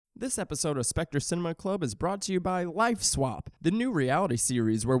This episode of Spectre Cinema Club is brought to you by Life Swap, the new reality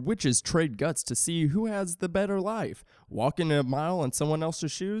series where witches trade guts to see who has the better life. Walking a mile in someone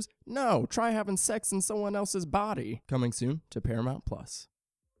else's shoes? No, try having sex in someone else's body. Coming soon to Paramount Plus.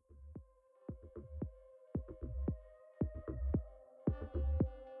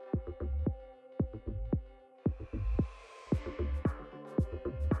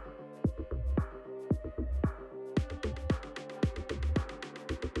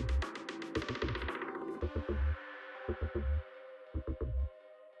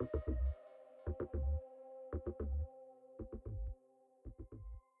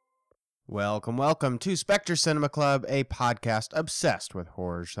 Welcome to Spectre Cinema Club, a podcast obsessed with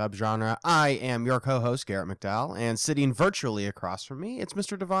horror subgenre. I am your co-host, Garrett McDowell, and sitting virtually across from me, it's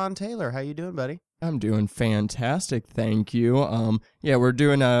Mr. Devon Taylor. How you doing, buddy? I'm doing fantastic, thank you. We're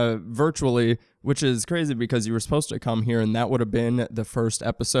doing virtually, which is crazy because you were supposed to come here, and that would have been the first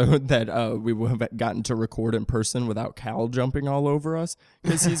episode that we would have gotten to record in person without Cal jumping all over us,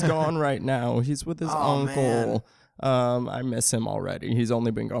 because he's gone right now. He's with his uncle. Man. I miss him already. He's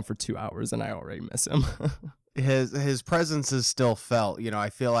only been gone for 2 hours, and I already miss him. His presence is still felt. You know, I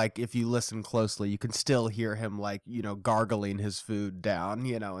feel like if you listen closely, you can still hear hhim, like, you know, gargling his food down,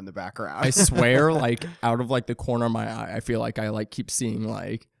 you know, in the background. I swear, like, out of, like, the corner of my eye, I feel like I, like, keep seeing,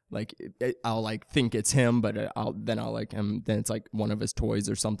 I'll, like, think it's him, but then it's, like, one of his toys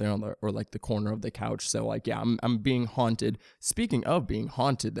or something or, like, the corner of the couch. So, like, yeah, I'm being haunted. Speaking of being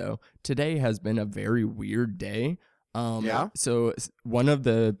haunted, though, today has been a very weird day. So one of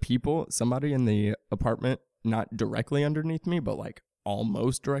the people, somebody in the apartment, not directly underneath me, but like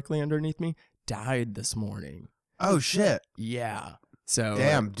almost directly underneath me, died this morning. Oh shit. Yeah. So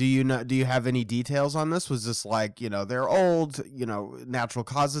damn, do you have any details on this? Was this like, you know, they're old, you know, natural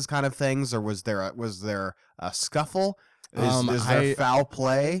causes kind of things, or was there a scuffle? Is there foul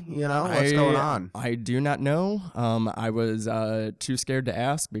play? You know, what's going on? I do not know. I was too scared to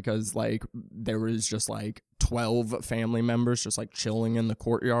ask because like there was just like 12 family members just like chilling in the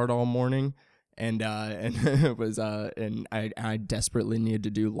courtyard all morning, and it was and I desperately needed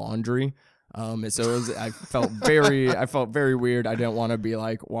to do laundry. I felt very weird. I didn't want to be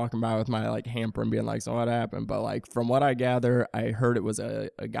like walking by with my like hamper and being like, so what happened? But like from what I gather, I heard it was a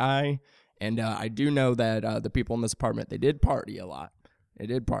guy. And I do know that the people in this apartment, they did party a lot.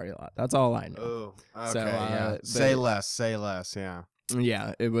 That's all I know. Oh, okay. So, yeah. Say less. Yeah.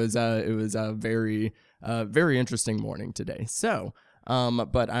 Yeah, it was a very interesting morning today. So,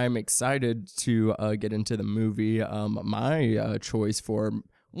 but I'm excited to get into the movie. My choice for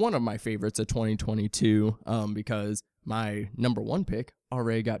one of my favorites of 2022, because my number one pick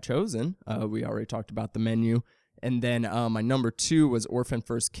already got chosen. We already talked about the menu. And then my number 2 was Orphan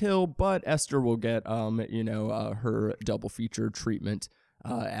First Kill, but Esther will get her double feature treatment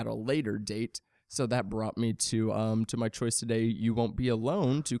at a later date. So that brought me to my choice today, You Won't Be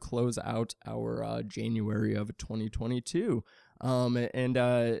Alone, to close out our January of 2022.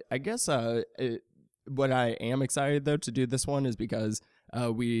 I guess what I am excited though to do this one is because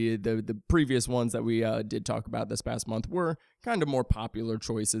the previous ones that we did talk about this past month were kind of more popular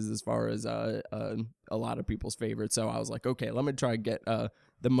choices as far as a lot of people's favorites. So I was like, okay, let me try to get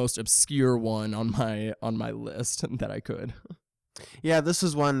the most obscure one on my list that I could. Yeah, this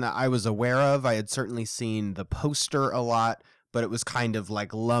is one that I was aware of. I had certainly seen the poster a lot, but it was kind of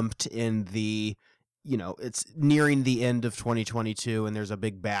like lumped in the, you know, it's nearing the end of 2022 and there's a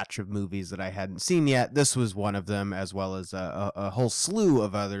big batch of movies that I hadn't seen yet. This was one of them, as well as a whole slew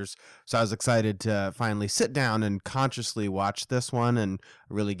of others. So I was excited to finally sit down and consciously watch this one and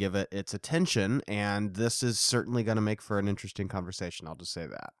really give it its attention. And this is certainly going to make for an interesting conversation. I'll just say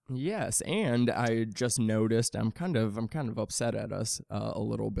that. Yes, and I just noticed I'm kind of upset at us a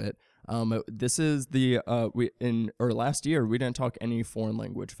little bit. This is last year we didn't talk any foreign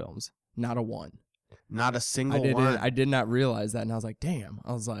language films, not a one. Not a single one. I did not realize that, and I was like, damn.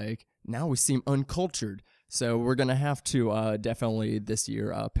 I was like, now we seem uncultured. So we're gonna have to definitely this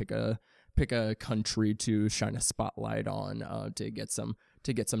year pick a country to shine a spotlight on to get some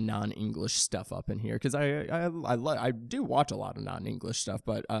non-English stuff up in here, because I do watch a lot of non-English stuff,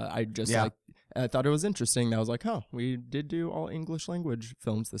 but I thought it was interesting. I was like, we did do all English language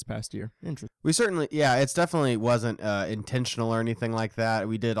films this past year. Interesting. We certainly, it's definitely wasn't intentional or anything like that.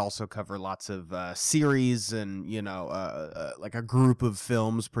 We did also cover lots of series and, you know, like a group of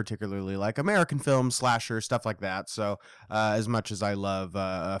films, particularly like American films, slasher, stuff like that. So as much as I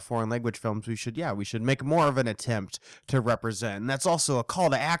love foreign language films, we should make more of an attempt to represent. And that's also a call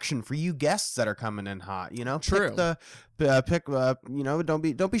to action for you guests that are coming in hot, you know? True. pick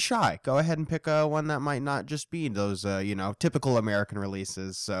don't be shy. Go ahead and pick one that might not just be those typical American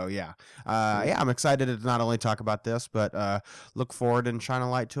releases. So I'm excited to not only talk about this, but look forward and shine a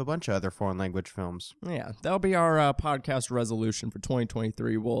light to a bunch of other foreign language films. Yeah, that'll be our podcast resolution for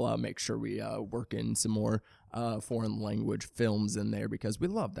 2023. We'll make sure we work in some more foreign language films in there because we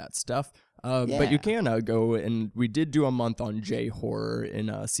love that stuff. But you can go, and we did do a month on J-horror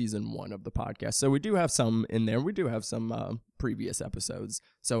in season 1 of the podcast. So we do have some in there. We do have some previous episodes.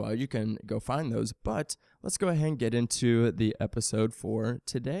 So you can go find those. But let's go ahead and get into the episode for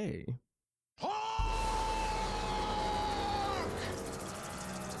today.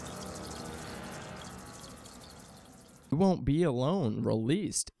 You Won't Be Alone,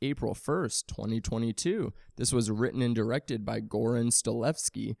 released April 1st, 2022. This was written and directed by Goran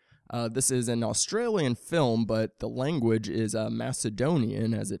Stolevski. This is an Australian film, but the language is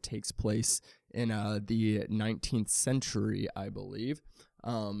Macedonian as it takes place in the 19th century, I believe.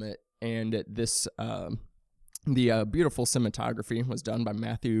 And this, the beautiful cinematography was done by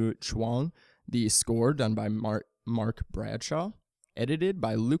Matthew Chuang. The score done by Mark Bradshaw. Edited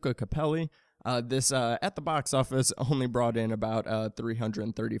by Luca Capelli. This at the box office only brought in about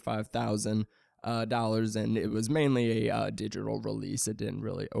 $335,000, and it was mainly a digital release. It didn't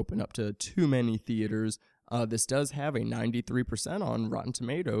really open up to too many theaters. This does have a 93% on Rotten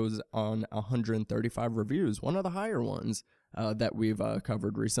Tomatoes on 135 reviews, one of the higher ones that we've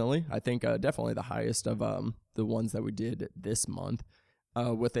covered recently. I think definitely the highest of the ones that we did this month,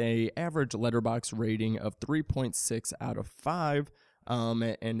 with a average Letterboxd rating of 3.6 out of 5.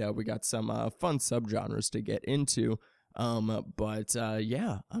 And we got some fun subgenres to get into. But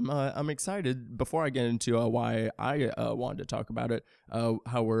I'm excited. Before I get into why I wanted to talk about it,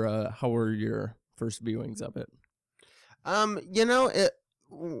 how were your first viewings of it?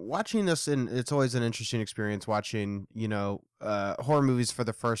 Watching this, and it's always an interesting experience watching, horror movies for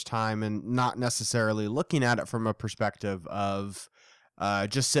the first time and not necessarily looking at it from a perspective of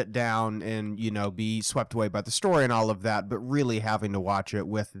just sit down and, be swept away by the story and all of that, but really having to watch it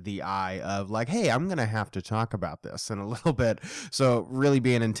with the eye of like, hey, I'm going to have to talk about this in a little bit. So really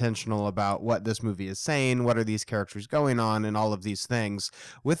being intentional about what this movie is saying, what are these characters going on, and all of these things.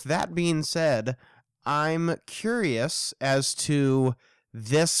 With that being said, I'm curious as to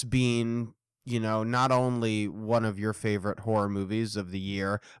this being, not only one of your favorite horror movies of the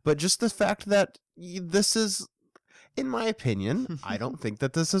year, but just the fact that this is, in my opinion, I don't think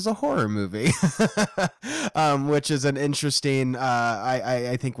that this is a horror movie, which is an interesting,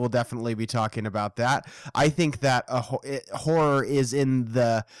 I think we'll definitely be talking about that. I think that horror is in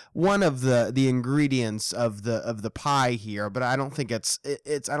one of the ingredients of the pie here, but I don't think it's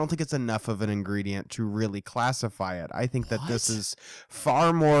enough of an ingredient to really classify it. I think that this is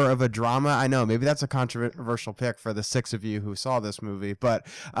far more of a drama. I know maybe that's a controversial pick for the 6 of you who saw this movie, but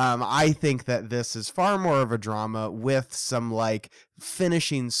I think that this is far more of a drama with some like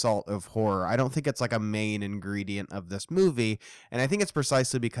finishing salt of horror. I don't think it's like a main ingredient of this movie, and I think it's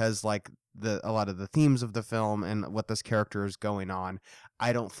precisely because like a lot of the themes of the film and what this character is going on,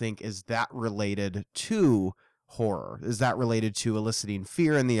 I don't think is that related to horror. Is that related to eliciting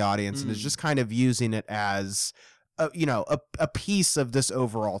fear in the audience, and is just kind of using it as a piece of this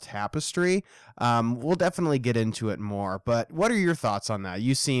overall tapestry. We'll definitely get into it more, but what are your thoughts on that?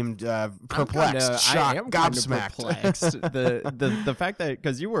 You seemed perplexed, shocked, gobsmacked. Perplexed. the fact that,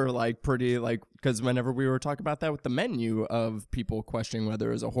 because you were like pretty like, because whenever we were talking about that with the menu of people questioning whether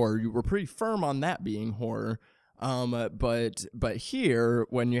it was a horror, you were pretty firm on that being horror. But here,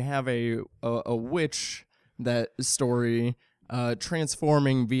 when you have a witch, that story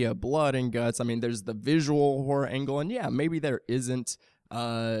transforming via blood and guts. I mean, there's the visual horror angle, and yeah, maybe there isn't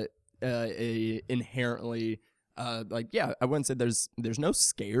a inherently I wouldn't say there's no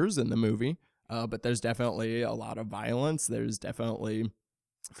scares in the movie, but there's definitely a lot of violence. There's definitely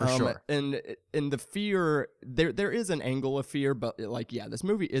for sure, and the fear there is an angle of fear, but this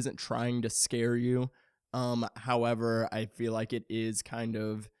movie isn't trying to scare you. However, I feel like it is kind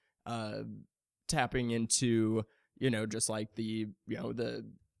of tapping into, just like the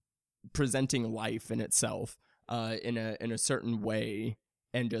presenting life in itself in a certain way,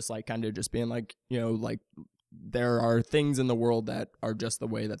 and just like kind of just being like, like there are things in the world that are just the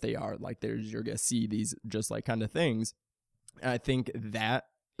way that they are. Like you're gonna see these just like kind of things. And I think that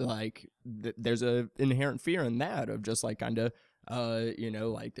like there's a inherent fear in that of just like kind of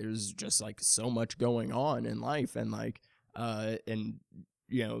like there's just like so much going on in life, and like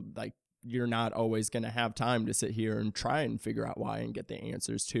like you're not always going to have time to sit here and try and figure out why and get the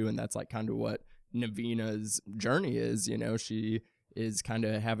answers to. And that's like kind of what Naveena's journey is. She is kind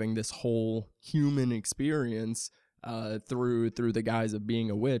of having this whole human experience through the guise of being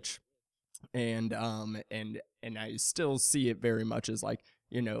a witch. And I still see it very much as like,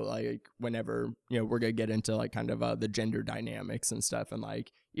 you know, like whenever, you know, we're gonna get into like kind of the gender dynamics and stuff, and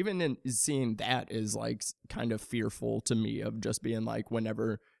like even in seeing that is like kind of fearful to me, of just being like,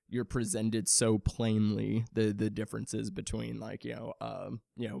 whenever you're presented so plainly the differences between like, you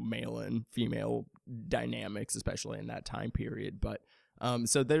know, male and female dynamics, especially in that time period. But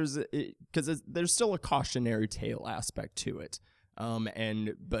so there's still a cautionary tale aspect to it.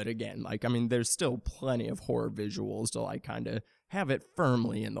 But again, like, I mean, there's still plenty of horror visuals to like kind of have it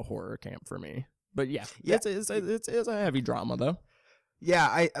firmly in the horror camp for me. But yeah. It's a heavy drama though. Yeah,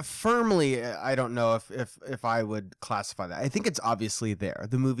 I don't know if I would classify that. I think it's obviously there.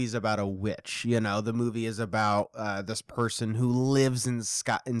 The movie's about a witch, you know. The movie is about this person who lives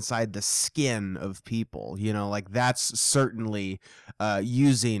inside the skin of people, you know. Like, that's certainly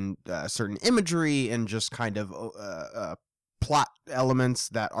using certain imagery and just kind of plot elements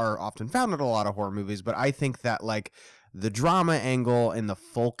that are often found in a lot of horror movies. But I think that like the drama angle and the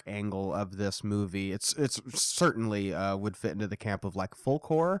folk angle of this movie, it's certainly would fit into the camp of like folk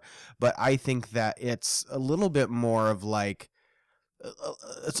horror, but I think that it's a little bit more of like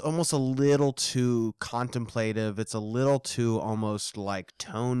it's almost a little too contemplative. It's a little too almost like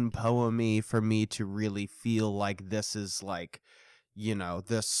tone poemy for me to really feel like this is like, you know,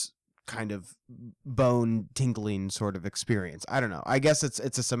 this kind of bone tingling sort of experience. I don't know. I guess it's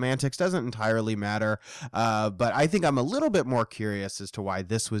a semantics, doesn't entirely matter. But I think I'm a little bit more curious as to why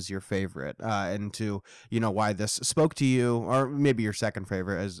this was your favorite, and to, you know, why this spoke to you, or maybe your second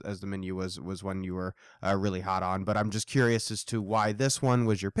favorite, as the menu was one you were really hot on. But I'm just curious as to why this one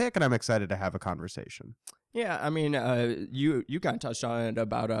was your pick, and I'm excited to have a conversation. Yeah, I mean, you kind of touched on it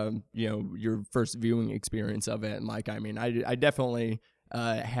about you know, your first viewing experience of it, and like, I mean, I definitely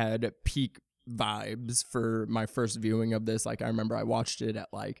had peak vibes for my first viewing of this. Like, I remember I watched it at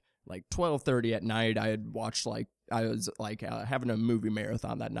like 12:30 at night. I was having a movie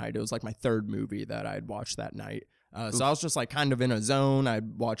marathon that night. It was like my third movie that I had watched that night. So I was just like kind of in a zone. I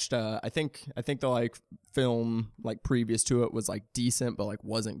watched I think the like film like previous to it was like decent, but like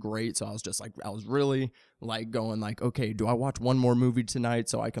wasn't great. So I was just like, I was really like going like, okay, do I watch one more movie tonight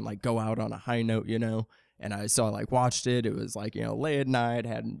so I can like go out on a high note, you know? And I like watched it. It was like, you know, late at night,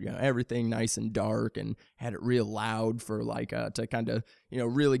 had, you know, everything nice and dark, and had it real loud for like to kind of, you know,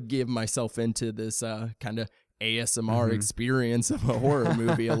 really give myself into this kind of ASMR experience of a horror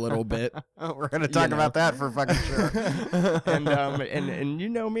movie a little bit. Oh, we're gonna talk about that for fucking sure. and you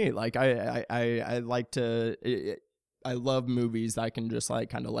know me, like I like to, I love movies that I can just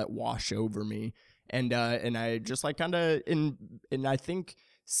like kind of let wash over me, and I just like kind of and I think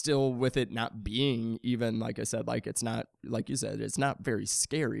still with it not being even, like I said, like it's not, like you said, it's not very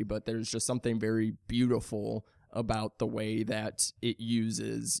scary, but there's just something very beautiful about the way that it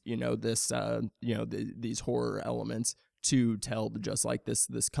uses, you know, this, you know, these horror elements to tell just like this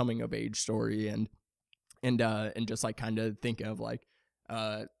coming of age story, and just like kind of think of like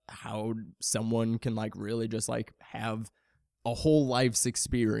how someone can like really just like have a whole life's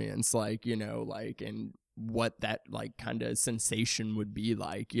experience, like, you know, like, and what that like kind of sensation would be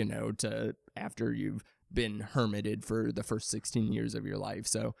like, you know, to after you've been hermited for the first 16 years of your life.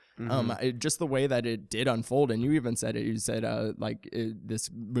 So just the way that it did unfold, and you even said it, you said this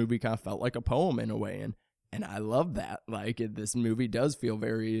movie kind of felt like a poem in a way, and I love that. Like this movie does feel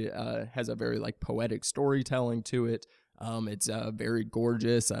very has a very like poetic storytelling to it. It's very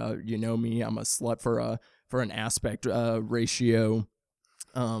gorgeous. You know me, I'm a slut for an aspect ratio.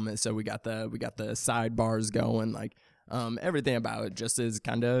 So we got the sidebars going, like everything about it just is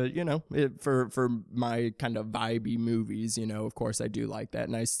kind of, you know, for my kind of vibey movies, you know, of course I do like that.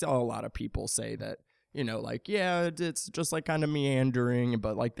 And I saw a lot of people say that, you know, like, yeah, it's just like kind of meandering,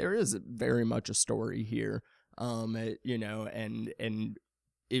 but like there is very much a story here, you know, and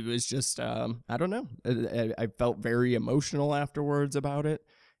it was just, I don't know, I felt very emotional afterwards about it.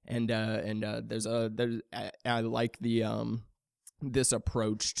 And I like the, this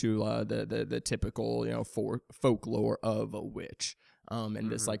approach to the typical, you know, folklore of a witch, and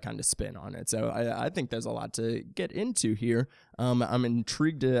this like kind of spin on it. So I think there's a lot to get into here. I'm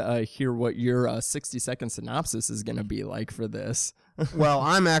intrigued to hear what your 60-second synopsis is going to be like for this. Well,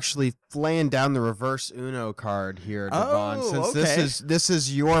 I'm actually laying down the reverse Uno card here, Devon. Since this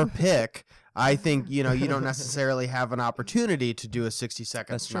is your pick, I think, you know, you don't necessarily have an opportunity to do a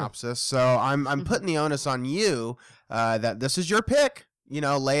 60-second synopsis. True. So I'm putting the onus on you, that this is your pick. You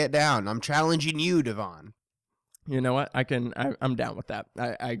know, lay it down. I'm challenging you, Devon. You know what? I'm down with that.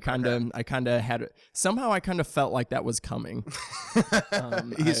 I kind of had it. Somehow I kind of felt like that was coming.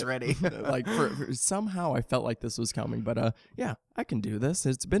 He's ready. Like somehow I felt like this was coming, but yeah, I can do this.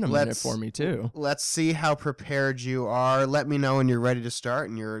 It's been a minute for me too. Let's see how prepared you are. Let me know when you're ready to start,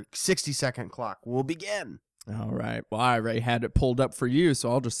 and your 60-second clock will begin. All right. Well, I already had it pulled up for you,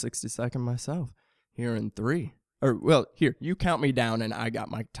 so I'll just 60-second myself. Here in 3. Or, well, here, you count me down, and I got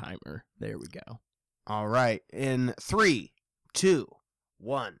my timer. There we go. All right. In 3, 2,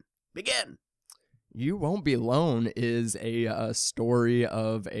 1, begin. You Won't Be Alone is a story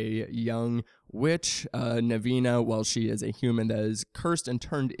of a young witch, Navina. Well, she is a human that is cursed and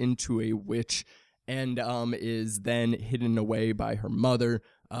turned into a witch, and is then hidden away by her mother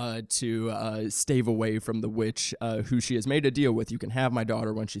to stave away from the witch, who she has made a deal with. You can have my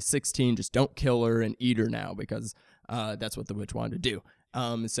daughter when she's 16, just don't kill her and eat her now, because that's what the witch wanted to do.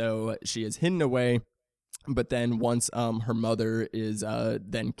 So she is hidden away. But then once her mother is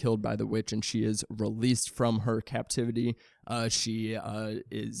then killed by the witch and she is released from her captivity, she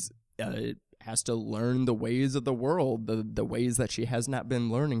has to learn the ways of the world, the ways that she has not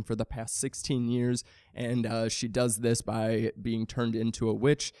been learning for the past 16 years. And she does this by being turned into a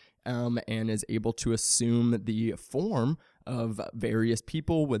witch, and is able to assume the form of various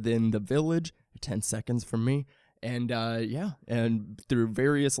people within the village. 10 seconds from me. And and through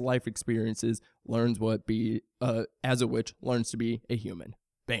various life experiences, learns what as a witch, learns to be a human.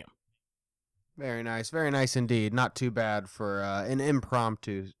 Bam. Very nice indeed. Not too bad for an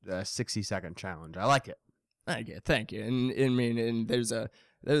impromptu 60-second challenge. I like it. Thank you. And I mean, and there's a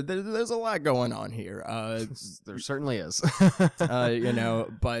lot going on here. There certainly is.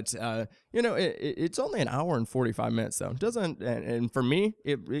 But it's only an hour and 45 minutes though. It doesn't, and for me,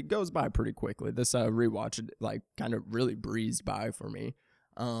 it goes by pretty quickly. This rewatch kind of really breezed by for me.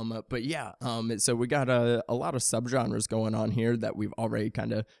 But yeah, so we got a lot of subgenres going on here that we've already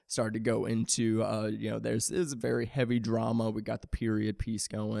kind of started to go into. There's a very heavy drama. We got the period piece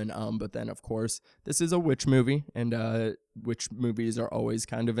going. But then of course this is a witch movie, and witch movies are always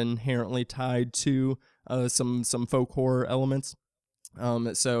kind of inherently tied to some folk horror elements.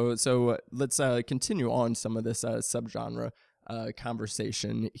 So let's continue on some of this subgenre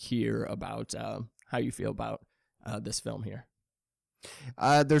conversation here about how you feel about this film here.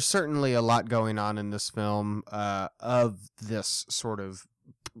 There's certainly a lot going on in this film of this sort of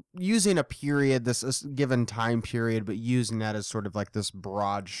using a period, this given time period, but using that as sort of like this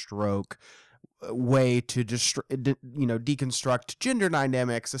broad stroke way to deconstruct gender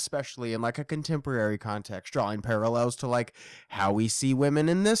dynamics, especially in like a contemporary context, drawing parallels to like how we see women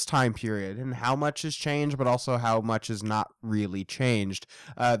in this time period and how much has changed, but also how much has not really changed.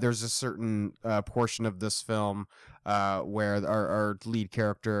 There's a certain portion of this film where our lead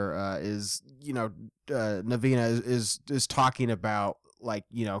character is, Navina is talking about like,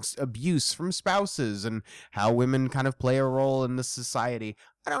 abuse from spouses and how women kind of play a role in this society.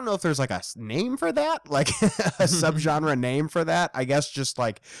 I don't know if there's like a name for that, like a subgenre name for that. I guess just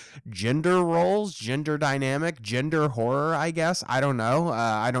like gender roles, gender dynamic, gender horror, I guess. I don't know.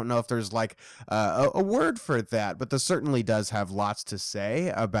 I don't know if there's like a word for that, but this certainly does have lots to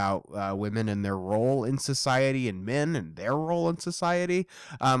say about women and their role in society and men and their role in society.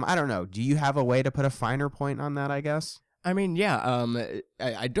 I don't know. Do you have a way to put a finer point on that, I guess? I mean, yeah,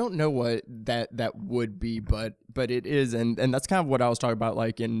 I don't know what that would be, but it is, and that's kind of what I was talking about,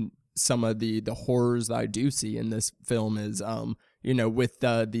 like in some of the horrors that I do see in this film is, with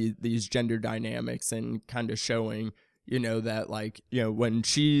these gender dynamics and kind of showing, that like, when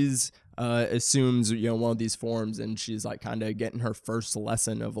she's assumes, one of these forms and she's like kind of getting her first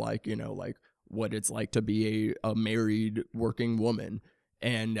lesson of like, like what it's like to be a married working woman.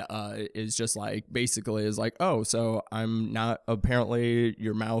 And is just like basically is like, oh, so I'm not, apparently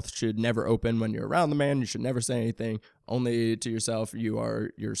your mouth should never open when you're around the man. You should never say anything, only to yourself. Your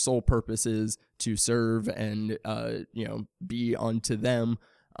sole purpose is to serve and be unto them.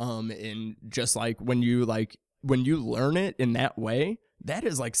 And just like when you learn it in that way, that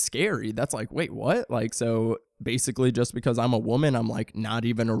is like scary. That's like, wait, what? Like, so basically just because I'm a woman, I'm like not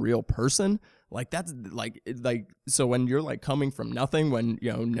even a real person. Like that's like, so when you're like coming from nothing, when,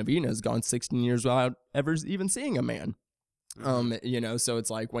 Navina has gone 16 years without ever even seeing a man, so it's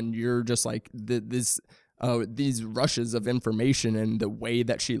like when you're just like these rushes of information and the way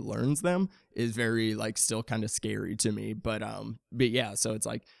that she learns them is very like still kind of scary to me. But yeah, so it's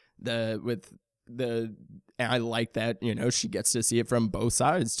like I like that, she gets to see it from both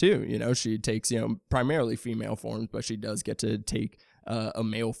sides too. She takes, primarily female forms, but she does get to take a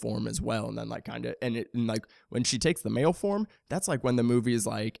male form as well. And then like and like when she takes the male form, that's like when the movie is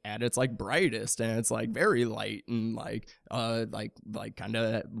like at its like brightest, and it's like very light and like kind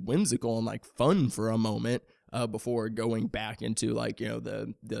of whimsical and like fun for a moment. Before going back into like, you know,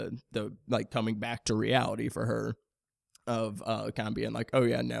 the like coming back to reality for her of kind of being like, oh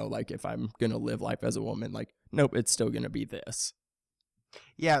yeah, no, like if I'm gonna live life as a woman, like nope, it's still gonna be this.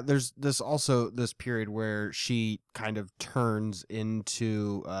 Yeah, there's this period where she kind of turns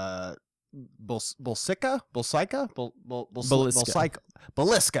into Baliska.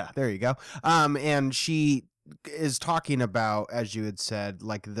 Baliska. There you go. And she is talking about, as you had said,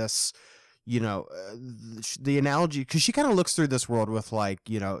 like this, you know, the analogy, because she kind of looks through this world with like,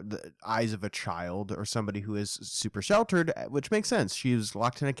 you know, the eyes of a child or somebody who is super sheltered, which makes sense. She was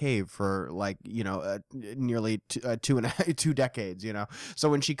locked in a cave for like, you know, nearly 2 decades, you know. So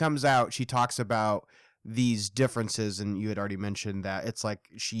when she comes out, she talks about these differences, and you had already mentioned that it's like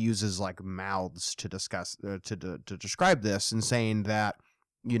she uses like mouths to discuss to describe this, and saying that,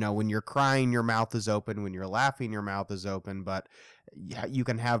 you know, when you're crying your mouth is open, when you're laughing your mouth is open, but you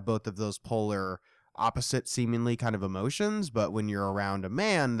can have both of those polar opposite seemingly kind of emotions, but when you're around a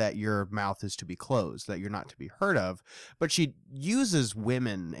man, that your mouth is to be closed, that you're not to be heard of. But she uses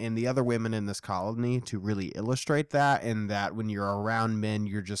women and the other women in this colony to really illustrate that, and that when you're around men,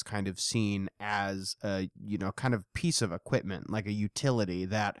 you're just kind of seen as a, you know, kind of piece of equipment, like a utility,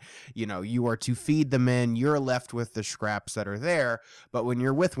 that, you know, you are to feed the men, you're left with the scraps that are there. But when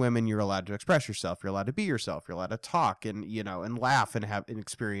you're with women, you're allowed to express yourself, you're allowed to be yourself, you're allowed to talk and, you know, and laugh and have and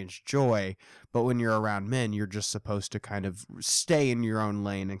experience joy. But when you're around men, you're just supposed to kind of stay in your own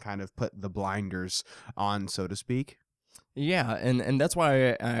lane and kind of put the blinders on, so to speak. Yeah, and that's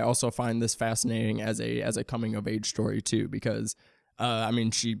why I also find this fascinating as a coming of age story too, because I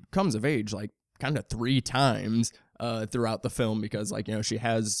mean, she comes of age like kind of 3 times throughout the film, because like, you know, she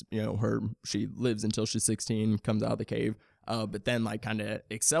has, you know, she lives until she's 16, comes out of the cave, but then like kind of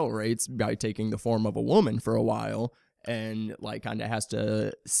accelerates by taking the form of a woman for a while, and like kind of has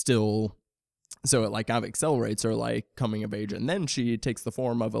to still, so it like kind of accelerates her like coming of age, and then she takes the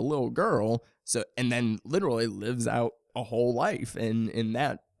form of a little girl, so and then literally lives out a whole life in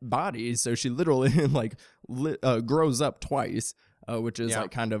that body. So she literally like grows up twice, which is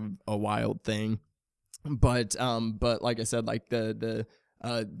like kind of a wild thing. But like I said, like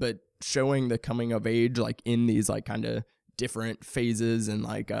but showing the coming of age like in these like kind of different phases, and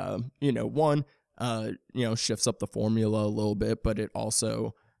like you know, one you know, shifts up the formula a little bit, but it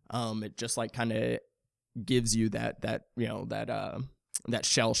also it just like kind of gives you that you know, that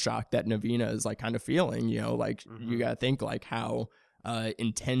shell shock that Navina is like kind of feeling, you know, like you gotta think like how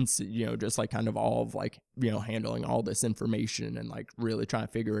intense, you know, just like kind of all of like, you know, handling all this information and like really trying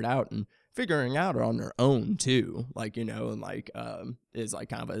to figure it out and figuring out on her own too, like, you know, and like is like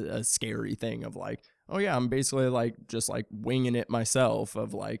kind of a scary thing of like, oh yeah, I'm basically like just like winging it myself,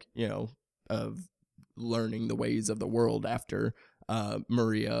 of like, you know, of learning the ways of the world after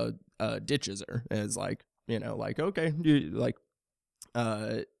Maria ditches her. Is like, you know, like, okay, you like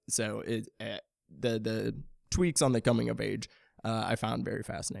so it the tweaks on the coming of age I found very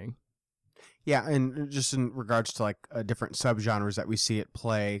fascinating. Yeah, and just in regards to like different subgenres that we see at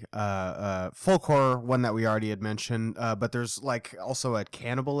play, folk horror, one that we already had mentioned, but there's like also a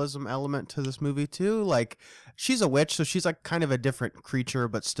cannibalism element to this movie too. Like, she's a witch, so she's like kind of a different creature,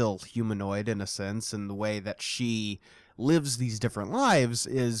 but still humanoid in a sense. And the way that she lives these different lives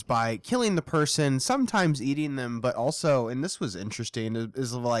is by killing the person, sometimes eating them, but also, and this was interesting,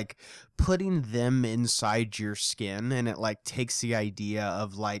 is like putting them inside your skin, and it like takes the idea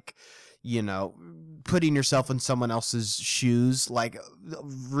of like, you know, putting yourself in someone else's shoes, like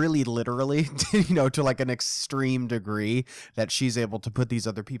really literally, you know, to like an extreme degree, that she's able to put these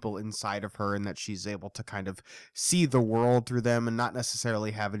other people inside of her, and that she's able to kind of see the world through them, and not necessarily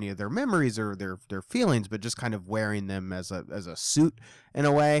have any of their memories or their feelings, but just kind of wearing them as a suit in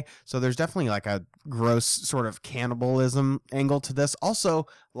a way. So there's definitely like a gross sort of cannibalism angle to this. Also,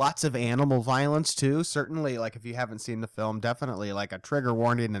 lots of animal violence too. Certainly, like if you haven't seen the film, definitely like a trigger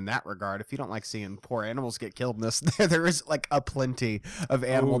warning in that regard. If you don't like seeing poor animals get killed in this, there is like a plenty of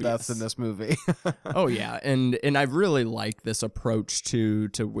animal deaths in this movie. Oh yeah, and I really like this approach to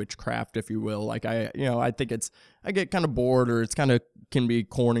witchcraft, if you will. Like I think I get kind of bored, or it's kind of can be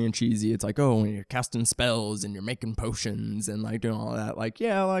corny and cheesy. It's like, oh, when you're casting spells and you're making potions and like doing all that. Like,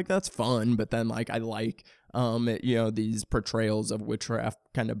 yeah, like that's fun, but then like I like you know, these portrayals of witchcraft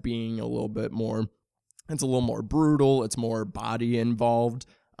kind of being a little bit more, it's a little more brutal, it's more body involved.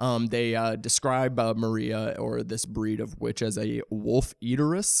 They describe Maria, or this breed of witch, as a wolf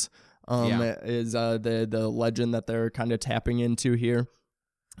eateress. Yeah. is the legend that they're kind of tapping into here.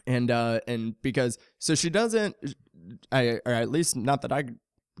 And because so she doesn't, or at least not that I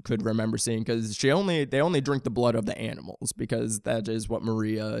could remember seeing, because they only drink the blood of the animals, because that is what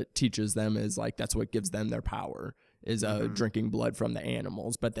Maria teaches them, is like that's what gives them their power, is drinking blood from the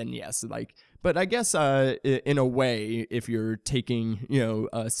animals. But then yes, like, but I guess in a way, if you're taking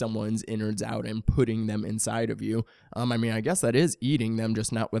someone's innards out and putting them inside of you, I mean, I guess that is eating them,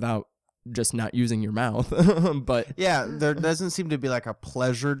 just not using your mouth. But yeah, there doesn't seem to be like a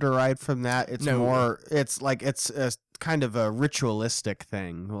pleasure derived from that. It's more, it's like it's a kind of a ritualistic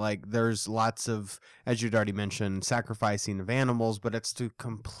thing. Like there's lots of, as you'd already mentioned, sacrificing of animals, but it's to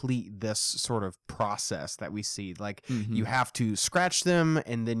complete this sort of process that we see. Like you have to scratch them,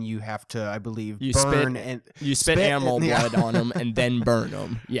 and then you have to, I believe, spit animal blood on them and then burn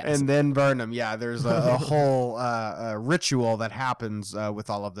them. Yes, and then burn them. Yeah, there's a whole ritual that happens with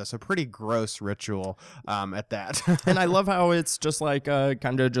all of this. A pretty gross ritual at that. And I love how it's just like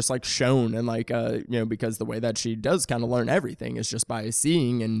kind of just like shown, and like because the way that she does kind of learn everything is just by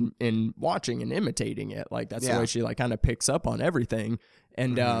seeing and watching and imitating it. Like that's the way she like kind of picks up on everything.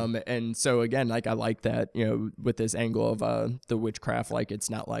 And and so again, like I like that, with this angle of the witchcraft, like it's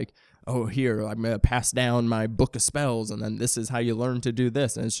not like, oh, here I'm gonna pass down my book of spells and then this is how you learn to do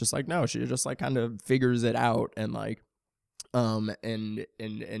this. And it's just like, no, she just like kind of figures it out. And like and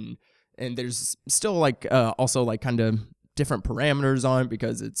there's still like also like kind of different parameters on it,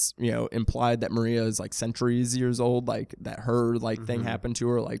 because it's implied that Maria is like centuries years old, like that her like thing happened to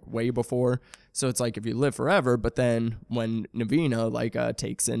her like way before. So it's like if you live forever, but then when Navina like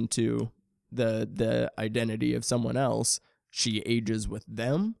takes into the identity of someone else, she ages with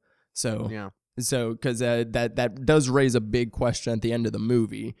them. So because that does raise a big question at the end of the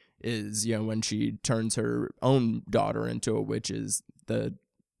movie, is when she turns her own daughter into a witch, is the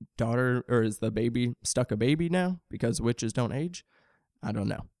daughter, or is the baby stuck a baby now because witches don't age? I don't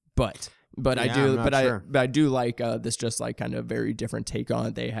know, but I do like this just like kind of very different take on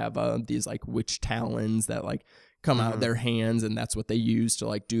it. They have these like witch talons that like come out of their hands, and that's what they use to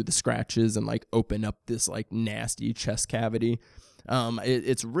like do the scratches and like open up this like nasty chest cavity.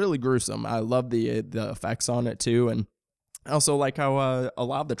 It's really gruesome. I love the effects on it too, and I also like how a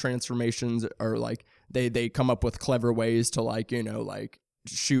lot of the transformations are like they come up with clever ways to like like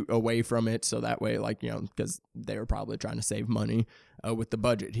shoot away from it, so that way like because they were probably trying to save money with the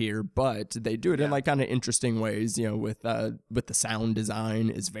budget here, but they do it in like kind of interesting ways. With the sound design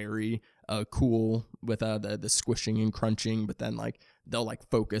is very cool with the squishing and crunching, but then like they'll like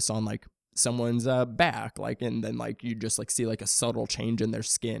focus on like someone's back, like, and then like you just like see like a subtle change in their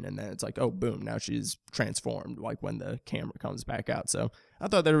skin, and then it's like, oh boom, now she's transformed, like when the camera comes back out. So I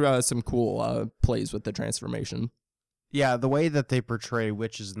thought there were some cool plays with the transformation. Yeah, the way that they portray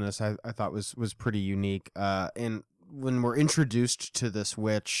witches in this, I thought was pretty unique. And when we're introduced to this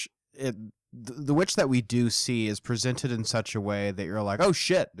witch, the witch that we do see is presented in such a way that you're like, oh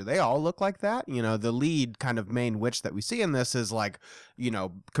shit, do they all look like that? The lead kind of main witch that we see in this is like,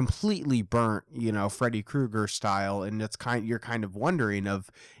 completely burnt, Freddy Krueger style, and you're kind of wondering of,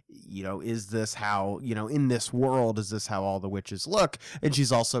 is this how, in this world, is this how all the witches look? And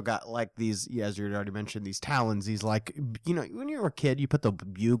she's also got like these, as you already mentioned, these talons, these like, when you were a kid, you put the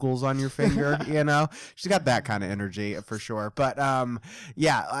bugles on your finger, she's got that kind of energy for sure. But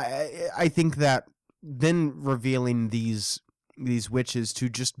I think that then revealing these witches to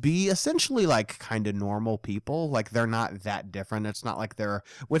just be essentially like kind of normal people, like they're not that different. It's not like they're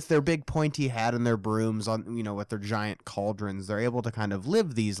with their big pointy hat and their brooms on, with their giant cauldrons, they're able to kind of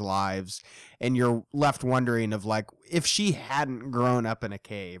live these lives, and you're left wondering of like, if she hadn't grown up in a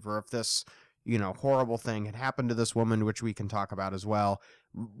cave, or if this horrible thing had happened to this woman, which we can talk about as well,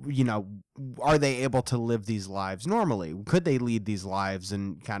 are they able to live these lives normally? Could they lead these lives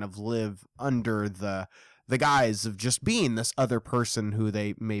and kind of live under the guise of just being this other person who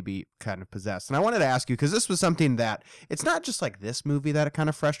they maybe kind of possess? And I wanted to ask you, because this was something that, it's not just like this movie that it kind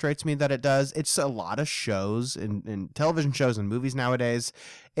of frustrates me that it does. It's a lot of shows and television shows and movies nowadays.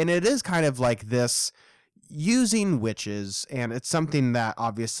 And it is kind of like this using witches, and it's something that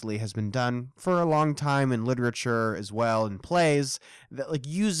obviously has been done for a long time in literature as well, in plays, that like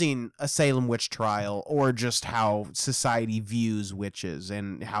using a Salem witch trial, or just how society views witches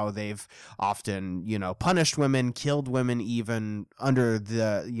and how they've often, punished women, killed women, even under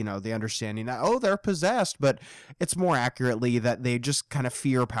the, the understanding that, oh, they're possessed, but it's more accurately that they just kind of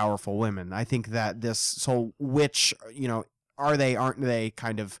fear powerful women. I think that this whole witch, aren't they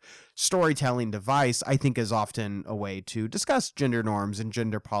kind of storytelling device, I think is often a way to discuss gender norms and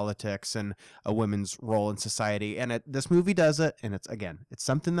gender politics and a woman's role in society. And this movie does it. And it's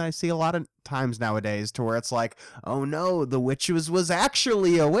something that I see a lot of times nowadays, to where it's like, oh no, the witch was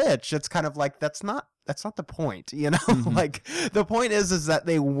actually a witch. It's kind of like, that's not the point, you know. Mhm. Like, the point is that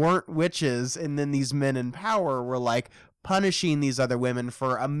they weren't witches, and then these men in power were like punishing these other women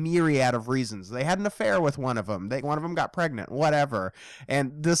for a myriad of reasons. They had an affair with one of them. One of them got pregnant, whatever.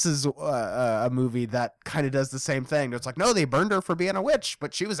 And this is a movie that kind of does the same thing. It's like, no, they burned her for being a witch,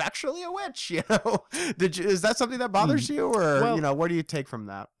 but she was actually a witch. You know, is that something that bothers you, or Well, what do you take from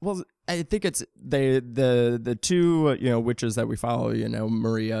that? Well, I think it's the two witches that we follow,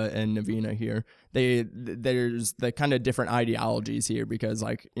 Maria and Navina here. There's the kind of different ideologies here, because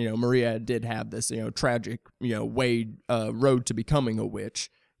like Maria did have this tragic road to becoming a witch,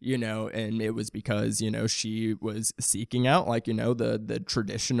 and it was because she was seeking out like the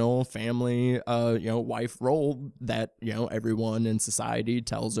traditional family wife role that everyone in society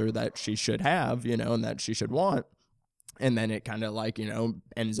tells her that she should have, and that she should want. And then it kind of like,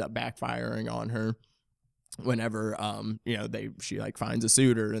 ends up backfiring on her whenever, she like finds a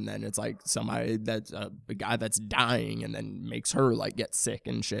suitor, and then it's like somebody that's a guy that's dying, and then makes her like get sick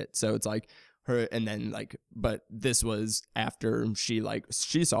and shit. So it's like her, and then like, but this was after she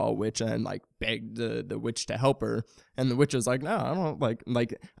saw a witch and like begged the witch to help her. And the witch was like, no, I don't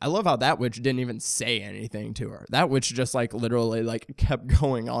like, I love how that witch didn't even say anything to her. That witch just like literally like kept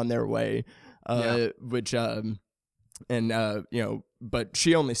going on their way, which, but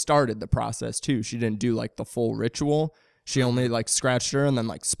she only started the process too. She didn't do like the full ritual. She only like scratched her and then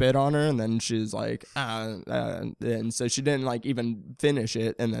like spit on her, and then she's like, and so she didn't like even finish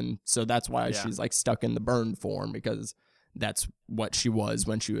it. And then, so that's why she's like stuck in the burned form, because that's what she was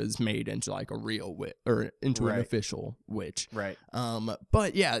when she was made into like a real witch, or into an official witch. Right.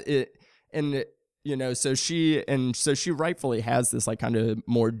 But yeah, so she rightfully has this like kind of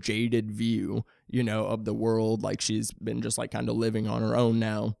more jaded view, of the world. Like she's been just like kind of living on her own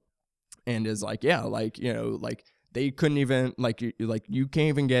now, and is like, yeah, like, like they couldn't even you can't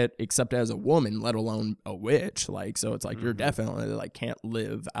even get accepted as a woman, let alone a witch. Like, so it's like, you're definitely like can't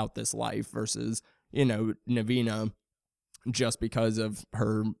live out this life, versus, Navina, just because of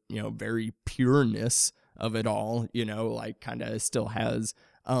her, very pureness of it all, like kind of still has,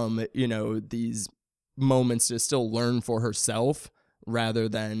 these moments to still learn for herself, rather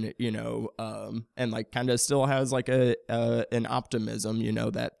than, and like kind of still has like an optimism,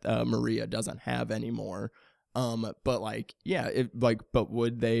 that Maria doesn't have anymore. But like, yeah, but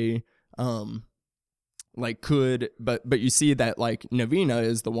would they, but you see that like Navina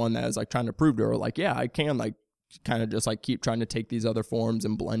is the one that is like trying to prove to her, like, yeah, I can like kind of just like keep trying to take these other forms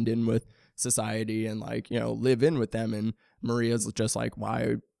and blend in with society and like, live in with them. And Maria's just like,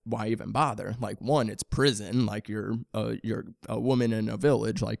 why even bother? Like, one, it's prison. Like, you're a woman in a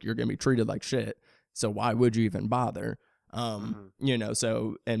village. Like, you're gonna be treated like shit. So why would you even bother?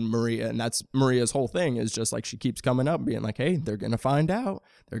 So, and Maria, and that's Maria's whole thing, is just like, she keeps coming up being like, hey, they're gonna find out,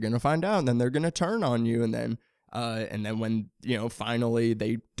 and then they're gonna turn on you, and then when finally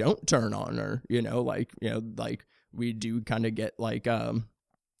they don't turn on her, like we do kind of get like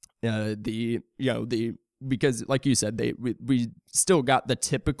because like you said, we still got the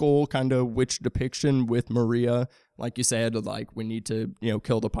typical kind of witch depiction with Maria, like you said, like we need to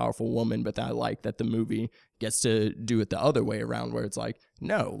kill the powerful woman. But I like that the movie gets to do it the other way around, where it's like,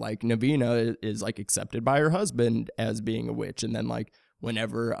 no, like Navina is like accepted by her husband as being a witch, and then like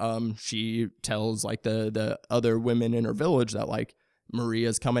whenever she tells like the other women in her village that like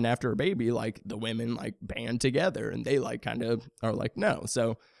Maria's coming after her baby, like the women like band together, and they like kind of are like, no.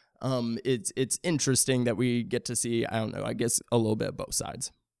 So it's interesting that we get to see, I don't know, I guess a little bit of both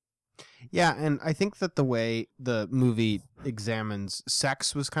sides. Yeah, and I think that the way the movie examines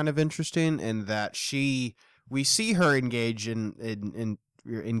sex was kind of interesting, in that we see her engage in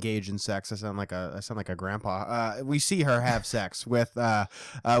sex. I sound like a grandpa. We see her have sex with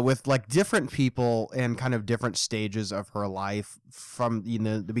like different people in kind of different stages of her life, from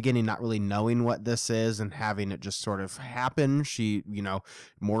the beginning not really knowing what this is and having it just sort of happen. She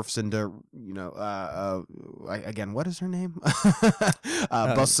morphs into again, what is her name?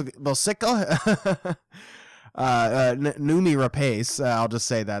 Balsica. Noomi Rapace, I'll just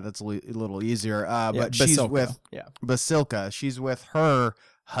say that, that's a little easier. But she's Basilka. with Basilka. She's with her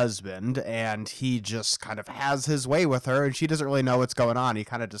husband, and he just kind of has his way with her, and she doesn't really know what's going on. He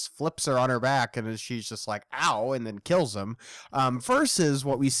kind of just flips her on her back, and she's just like, ow, and then kills him. Versus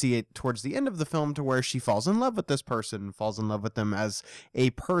what we see it towards the end of the film, to where she falls in love with this person, falls in love with them as a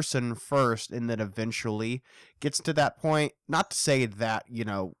person first, and then eventually gets to that point. Not to say that,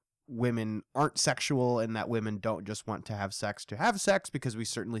 women aren't sexual and that women don't just want to have sex, because we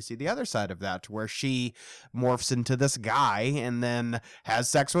certainly see the other side of that, where she morphs into this guy and then has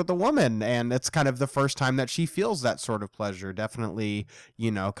sex with a woman, and it's kind of the first time that she feels that sort of pleasure. Definitely,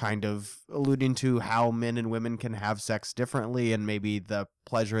 kind of alluding to how men and women can have sex differently, and maybe the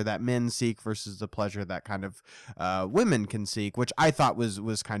pleasure that men seek versus the pleasure that kind of women can seek, which I thought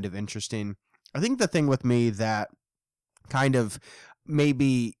was kind of interesting. I think the thing with me that kind of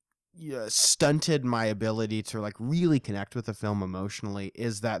maybe stunted my ability to like really connect with the film emotionally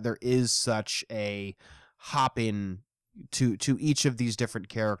is that there is such a hopping to each of these different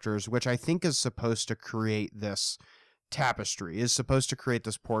characters, which I think is supposed to create this tapestry, is supposed to create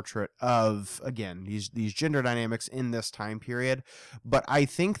this portrait of, again, these gender dynamics in this time period. But I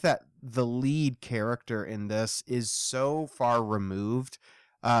think that the lead character in this is so far removed.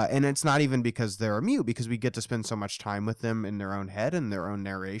 And it's not even because they're a mute, because we get to spend so much time with them in their own head and their own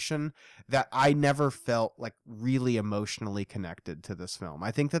narration, that I never felt like really emotionally connected to this film.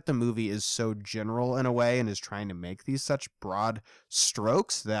 I think that the movie is so general in a way and is trying to make these such broad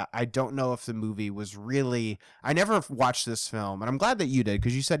strokes that I don't know if the movie was really... I never watched this film, and I'm glad that you did,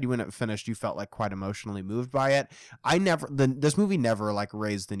 because you said when it finished you felt like quite emotionally moved by it. This movie never like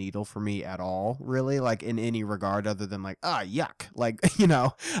raised the needle for me at all, really, like in any regard other than like, yuck, like,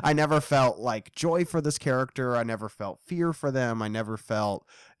 I never felt like joy for this character. I never felt fear for them. I never felt,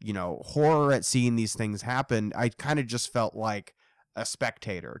 horror at seeing these things happen. I kind of just felt like a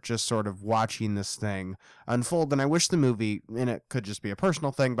spectator, just sort of watching this thing unfold. And I wish the movie, and it could just be a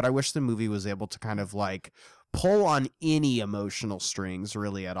personal thing, but I wish the movie was able to kind of like pull on any emotional strings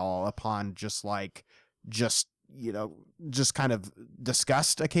really at all upon just kind of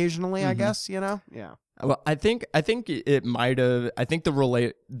disgust occasionally, I guess, yeah. Well, I think it might have. I think the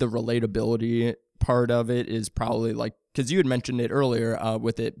relatability part of it is probably like, because you had mentioned it earlier,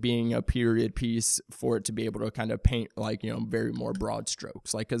 with it being a period piece, for it to be able to kind of paint like very more broad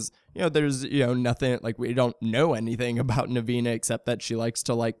strokes, like, because there's nothing, like, we don't know anything about Navina except that she likes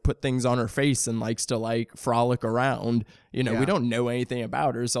to like put things on her face and likes to like frolic around. We don't know anything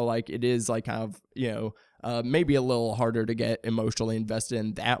about her, so like it is like kind of maybe a little harder to get emotionally invested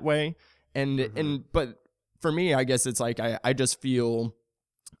in that way. But for me, I guess it's like I just feel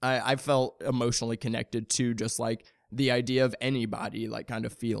I felt emotionally connected to just like the idea of anybody like kind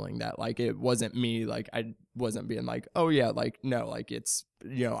of feeling that, like, it wasn't me, like I wasn't being like, oh yeah, like, no, like it's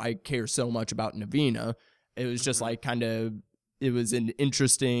I care so much about Navina. It was just like kind of, it was an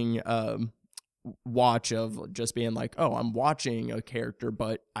interesting watch of just being like, oh, I'm watching a character,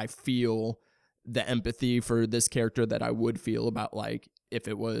 but I feel the empathy for this character that I would feel about like if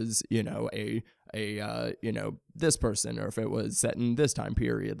it was this person, or if it was set in this time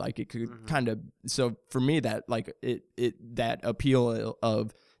period, like it could kind of, so for me that like it that appeal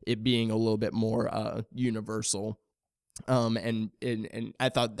of it being a little bit more universal, and I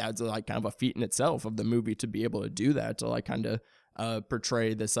thought that's like kind of a feat in itself of the movie to be able to do that, to like kind of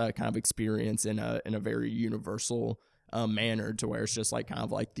portray this kind of experience in a very universal manner, to where it's just like kind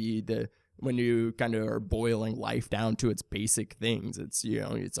of like the when you kind of are boiling life down to its basic things, it's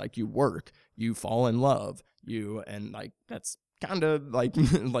it's like you work, you fall in love, and like that's kind of like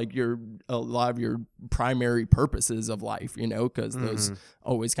like a lot of your primary purposes of life, because those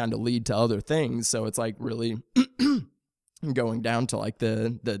always kind of lead to other things. So it's like really going down to like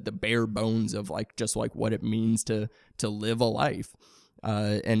the bare bones of like just like what it means to live a life,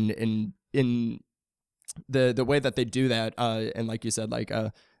 and in the way that they do that, and like you said, like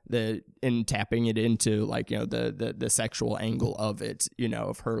in tapping it into like the sexual angle of it,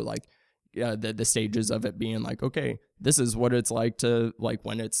 of her, like the stages of it being like, okay, this is what it's like to like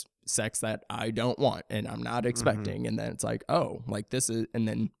when it's sex that I don't want and I'm not expecting, and then it's like, oh, like this is, and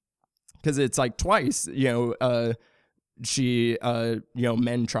then because it's like twice, she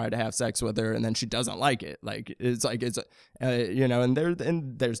men try to have sex with her and then she doesn't like it, like it's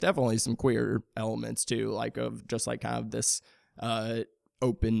and there's definitely some queer elements too, like of just like kind of this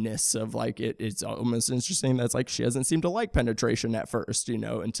openness of like it's almost interesting that's like she doesn't seem to like penetration at first,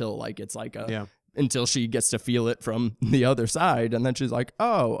 until like it's like until she gets to feel it from the other side, and then she's like,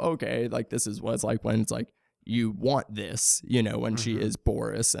 oh, okay, like this is what it's like when it's like you want this, when she is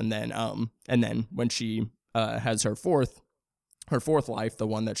Boris, and then when she has her fourth life, the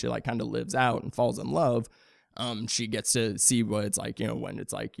one that she like kind of lives out and falls in love, she gets to see what it's like, when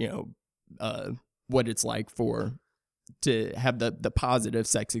it's like, what it's like to have the positive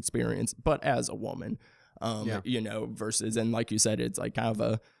sex experience, but as a woman, versus, and like you said, it's like kind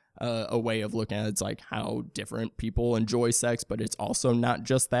of a way of looking at it. It's like how different people enjoy sex, but it's also not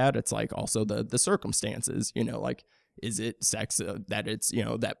just that. It's like also the circumstances, like, is it sex that it's,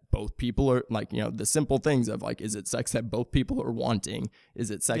 that both people are like, the simple things of like, is it sex that both people are wanting?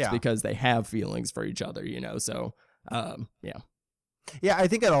 Is it sex because they have feelings for each other, so, yeah. Yeah, I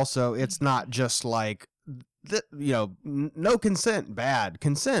think it's not just like, no consent, bad,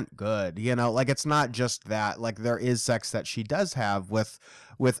 consent, good, like it's not just that. Like there is sex that she does have with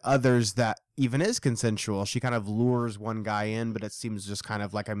others that even is consensual. She kind of lures one guy in, but it seems just kind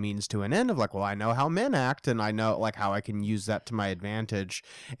of like a means to an end of like, well, I know how men act and I know like how I can use that to my advantage.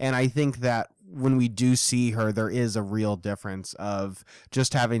 And I think that when we do see her, there is a real difference of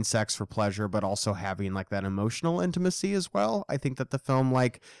just having sex for pleasure, but also having like that emotional intimacy as well. I think that the film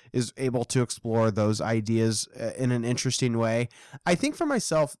like is able to explore those ideas in an interesting way. I think for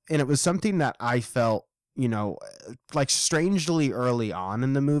myself, and it was something that I felt, like strangely early on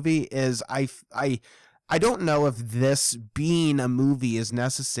in the movie, is I don't know if this being a movie is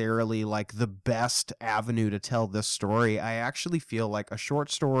necessarily like the best avenue to tell this story. I actually feel like a short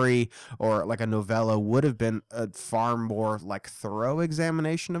story or like a novella would have been a far more like thorough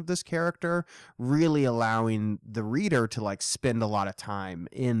examination of this character, really allowing the reader to like spend a lot of time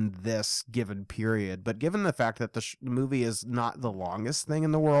in this given period. But given the fact that the movie is not the longest thing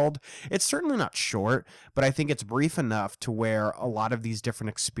in the world, it's certainly not short, but I think it's brief enough to where a lot of these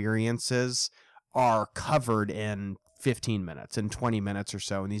different experiences are covered in 15 minutes and 20 minutes or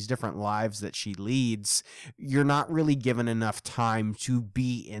so, and these different lives that she leads, you're not really given enough time to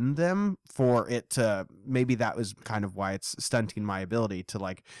be in them for it to, maybe that was kind of why it's stunting my ability to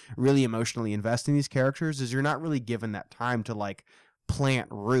like really emotionally invest in these characters, is you're not really given that time to like plant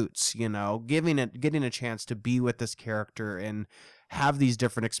roots, getting a chance to be with this character and have these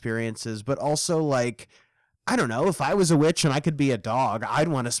different experiences, but also like, I don't know, if I was a witch and I could be a dog, I'd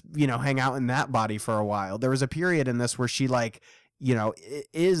want to, hang out in that body for a while. There was a period in this where she like,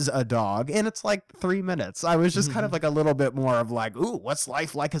 is a dog, and it's like 3 minutes. I was just kind of like a little bit more of like, ooh, what's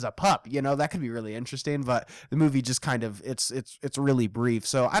life like as a pup? That could be really interesting, but the movie just kind of, it's really brief.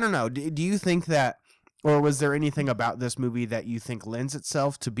 So I don't know. Do you think that, or was there anything about this movie that you think lends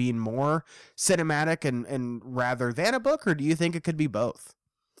itself to being more cinematic and rather than a book, or do you think it could be both?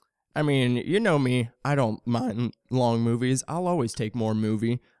 I mean, you know me, I don't mind long movies. I'll always take more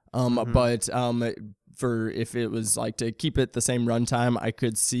movie. But for if it was like to keep it the same runtime, I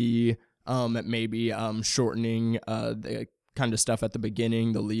could see maybe shortening the kind of stuff at the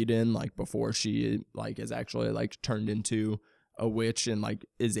beginning, the lead in, like before she like is actually like turned into a witch and like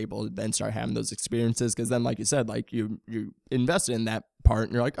is able to then start having those experiences. Because then, like you said, like you invest in that part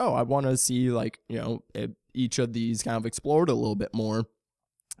and you're like, oh, I want to see like, each of these kind of explored a little bit more.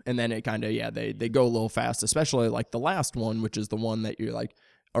 And then it kind of, they go a little fast, especially like the last one, which is the one that you're like,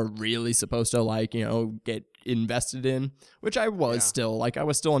 are really supposed to like, get invested in, which I was still like, I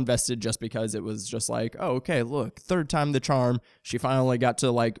was still invested just because it was just like, oh, okay, look, third time the charm. She finally got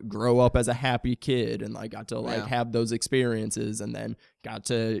to like grow up as a happy kid and like got to like have those experiences and then got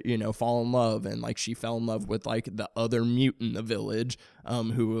to, fall in love. And like she fell in love with like the other mutant in the village,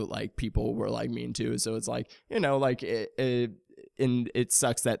 who like people were like mean to. So it's like, like and it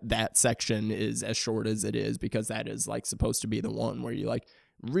sucks that section is as short as it is, because that is like supposed to be the one where you like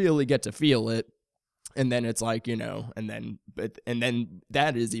really get to feel it. And then it's like, and then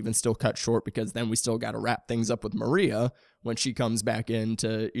that is even still cut short, because then we still got to wrap things up with Maria when she comes back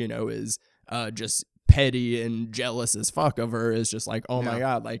into, is just petty and jealous as fuck of her, is just like, oh my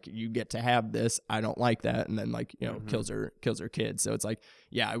God, like you get to have this. I don't like that. And then like, kills her kid. So it's like,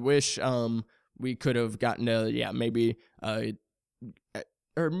 I wish we could have gotten to, maybe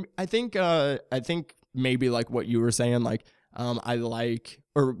or I think maybe like what you were saying, like I like,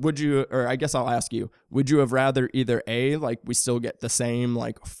 or would you, or I guess I'll ask you, would you have rather either A, like we still get the same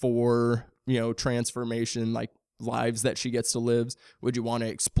like 4 transformation like lives that she gets to live? Would you want to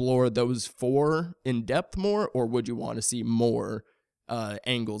explore those 4 in depth more, or would you want to see more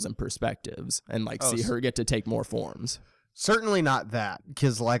angles and perspectives and like see her get to take more forms? Certainly not that,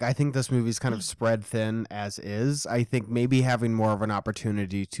 because like I think this movie's kind of spread thin as is. I think maybe having more of an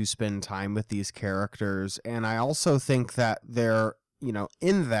opportunity to spend time with these characters, and I also think that they're,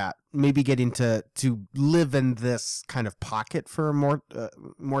 in that maybe getting to live in this kind of pocket for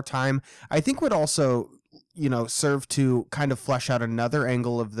more time, I think would also serve to kind of flesh out another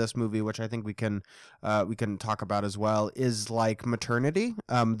angle of this movie, which I think we can talk about as well, is like maternity.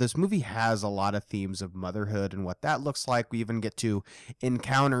 This movie has a lot of themes of motherhood and what that looks like. We even get to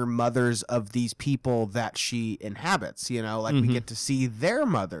encounter mothers of these people that she inhabits, like we get to see their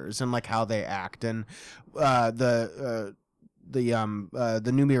mothers and like how they act. And the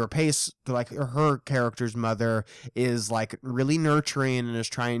Noomi Rapace, like her character's mother, is like really nurturing and is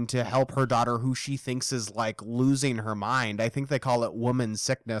trying to help her daughter, who she thinks is like losing her mind. I think they call it woman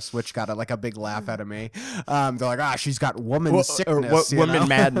sickness, which got a big laugh out of me. They're like, she's got woman sickness, woman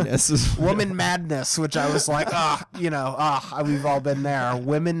madness, woman madness, which I was like, we've all been there.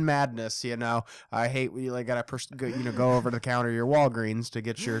 Women madness, I hate when you like gotta go over to the counter of your Walgreens to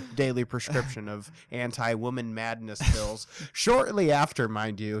get your daily prescription of anti-woman madness pills. Shortly after,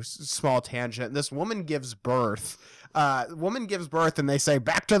 mind you, small tangent, this woman gives birth. And they say,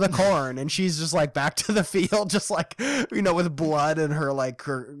 back to the corn. And she's just like, back to the field, just like, with blood in her, like,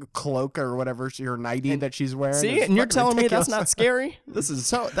 her cloak or whatever, her nighty that she's wearing. See, and you're telling me that's not scary?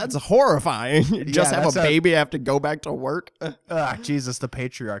 That's horrifying. Just have a baby have to go back to work. Jesus, the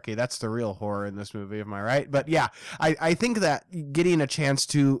patriarchy. That's the real horror in this movie, am I right? But yeah, I think that getting a chance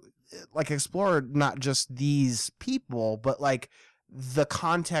to like explore not just these people, but like the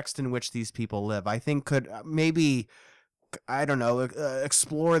context in which these people live, I think could maybe, I don't know,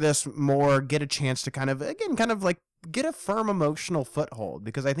 explore this more, get a chance to kind of like get a firm emotional foothold,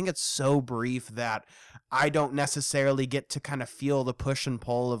 because I think it's so brief that I don't necessarily get to kind of feel the push and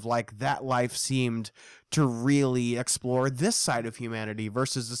pull of like that life seemed to really explore this side of humanity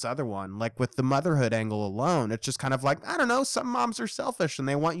versus this other one. Like with the motherhood angle alone, it's just kind of like, I don't know, some moms are selfish and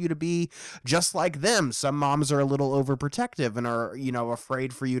they want you to be just like them. Some moms are a little overprotective and are,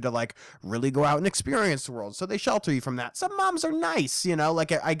 afraid for you to like really go out and experience the world, so they shelter you from that. Some moms are nice,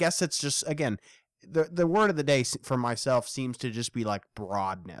 like I guess it's just, again, the word of the day for myself seems to just be like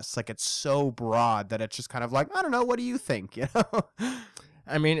broadness. Like it's so broad that it's just kind of like, I don't know, what do you think?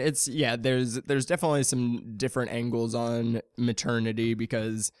 I mean, there's definitely some different angles on maternity,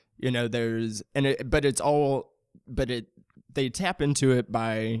 because they tap into it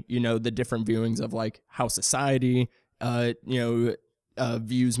by the different viewings of like how society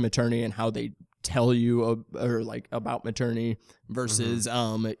views maternity and how they tell you or like about maternity versus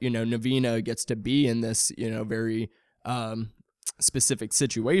Navina gets to be in this very specific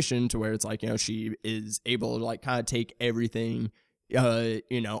situation to where it's like she is able to like kind of take everything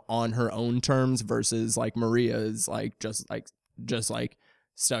on her own terms, versus like Maria is like just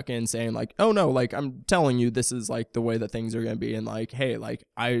stuck in saying like, oh no, like I'm telling you this is like the way that things are gonna be, and like, hey, like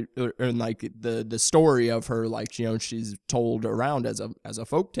and like the story of her, like she's told around as a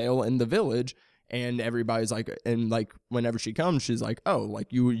folktale in the village. And everybody's like, and like whenever she comes, she's like, oh, like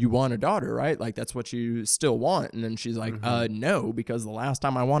you want a daughter, right? Like that's what you still want. And then she's like, no, because the last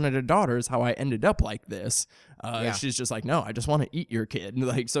time I wanted a daughter is how I ended up like this. She's just like, no, I just want to eat your kid.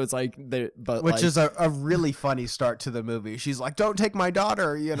 Like, so it's like, which is a really funny start to the movie. She's like, don't take my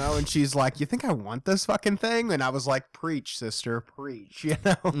daughter, and she's like, you think I want this fucking thing? And I was like, preach, sister, preach,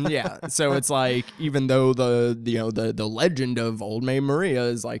 Yeah. So it's like, even though the legend of Old Maid Maria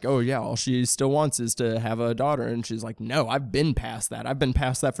is like, oh yeah, all she still wants is to have a daughter. And she's like, no, I've been past that. I've been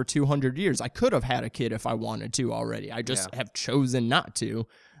past that for 200 years. I could have had a kid if I wanted to already. I just have chosen not to.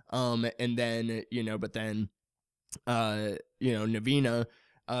 And then, but then, Navina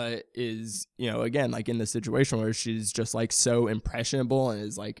is, again, like in the situation where she's just like so impressionable and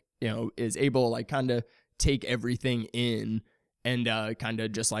is like, is able to like kind of take everything in and kind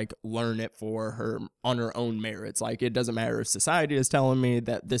of just like learn it for her on her own merits. Like it doesn't matter if society is telling me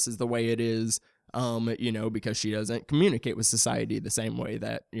that this is the way it is, because she doesn't communicate with society the same way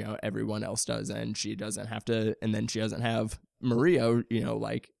that, everyone else does. And she doesn't have to, and then she doesn't have Maria,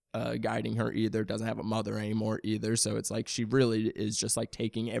 guiding her either, doesn't have a mother anymore either. So it's like she really is just like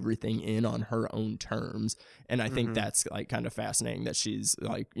taking everything in on her own terms. And I think that's like kind of fascinating that she's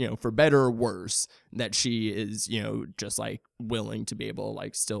like, for better or worse, that she is, just like willing to be able to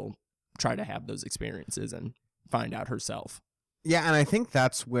like still try to have those experiences and find out herself. Yeah, and I think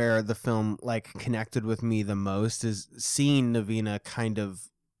that's where the film like connected with me the most, is seeing Navina kind of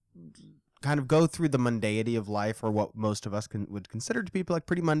go through the mundanity of life, or what most of us would consider to be like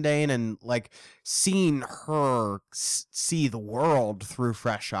pretty mundane, and like seeing her see the world through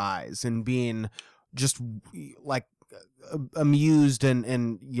fresh eyes and being just like amused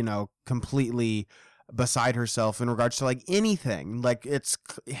and completely beside herself in regards to like anything, like it's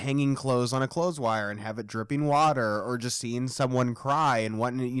hanging clothes on a clothes wire and have it dripping water, or just seeing someone cry and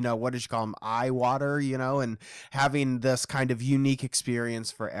wanting, what did you call them, eye water, and having this kind of unique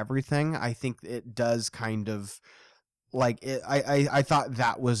experience for everything. I think it does kind of like it, I thought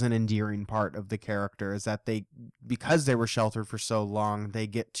that was an endearing part of the character, is that because they were sheltered for so long, they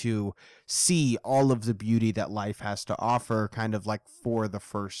get to see all of the beauty that life has to offer kind of like for the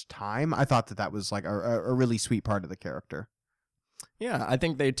first time. I thought that was like a really sweet part of the character. Yeah, I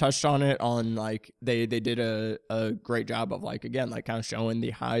think they touched on it on like they did a great job of like, again, like kind of showing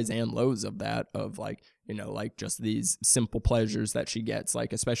the highs and lows of that, of like, like just these simple pleasures that she gets,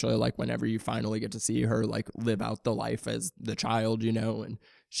 like especially like whenever you finally get to see her like live out the life as the child, and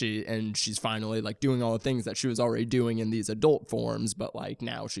she's finally like doing all the things that she was already doing in these adult forms, but like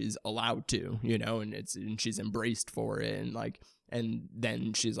now she's allowed to, and she's embraced for it, and like, and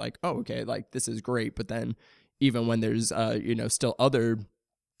then she's like, oh, okay, like this is great. But then even when there's still other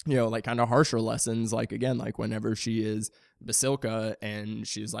like kind of harsher lessons, like again, like whenever she is Basilka and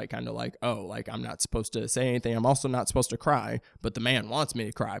she's like kind of like, oh, like I'm not supposed to say anything, I'm also not supposed to cry, but the man wants me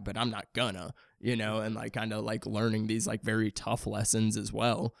to cry, but I'm not gonna, and like kind of like learning these like very tough lessons as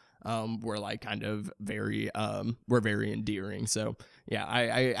well, were like kind of were very endearing. So yeah,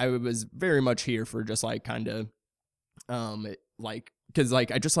 I was very much here for just like kind of like, because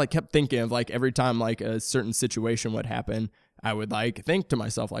like I just like kept thinking of like every time like a certain situation would happen, I would like think to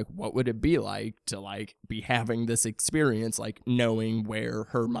myself like, what would it be like to like be having this experience, like knowing where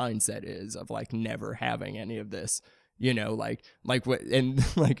her mindset is of like never having any of this, like what, and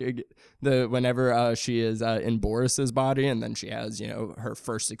like whenever she is in Boris's body, and then she has her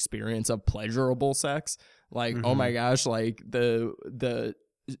first experience of pleasurable sex, like oh my gosh, like the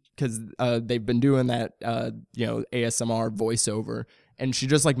because they've been doing that ASMR voiceover, and she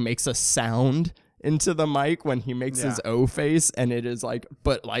just like makes a sound into the mic when he makes his O face, and it is like,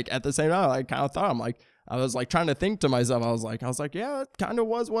 but like at the same time, I kind of thought, I was like trying to think to myself, I was like, yeah, it kind of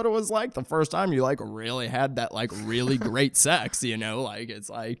was what it was like the first time you like really had that like really great sex, like it's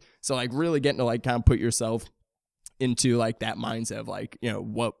like, so like really getting to like kind of put yourself into like that mindset of like,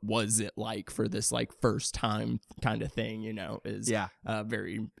 what was it like for this like first time kind of thing, is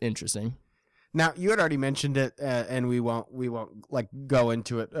very interesting. Now, you had already mentioned it, and we won't like go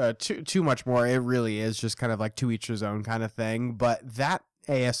into it too much more. It really is just kind of like to each his own kind of thing. But that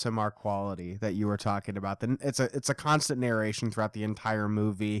ASMR quality that you were talking about, then it's a constant narration throughout the entire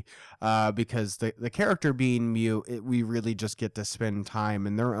movie, because the character being mute, we really just get to spend time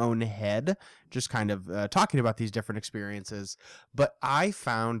in their own head, just kind of talking about these different experiences. But I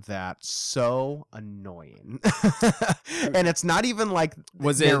found that so annoying. And it's not even like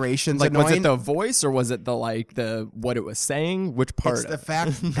narration's like annoying. Was it the voice, or was it the what it was saying? Which part? It's the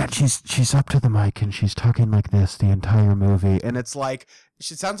fact that she's up to the mic and she's talking like this the entire movie, and it's like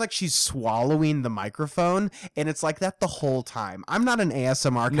she sounds like she's swallowing the microphone, and it's like that the whole time. I'm not an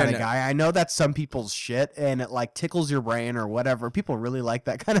ASMR kind of guy. I know that's some people's shit, and it like tickles your brain or whatever. People really like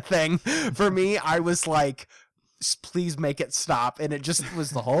that kind of thing. For me, I was like, please make it stop, and it just was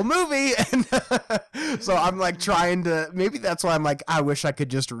the whole movie. And so I'm like trying to, maybe that's why I'm like, I wish I could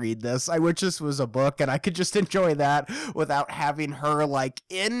just read this. I wish this was a book and I could just enjoy that without having her like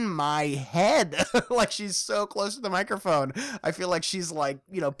in my head. Like she's so close to the microphone, I feel like she's like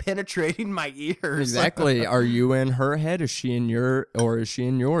penetrating my ears. Exactly. Are you in her head? Is she in your, or is she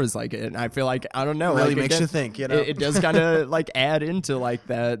in yours? Like, and I feel like, I don't know, it really like, makes you think, it does kind of like add into like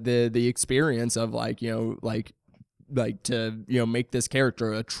the experience of like, like to make this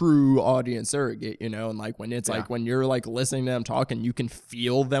character a true audience surrogate, and like when it's like when you're like listening to them talking, you can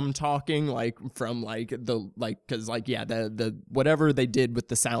feel them talking like from like the like, because like the whatever they did with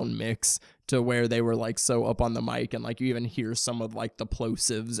the sound mix to where they were like so up on the mic, and like you even hear some of like the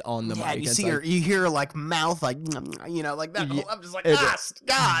plosives on the mic. You see her, you hear like mouth like like that. I'm just like,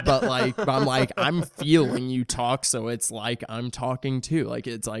 God. But like I'm I'm feeling you talk, so it's like I'm talking too. Like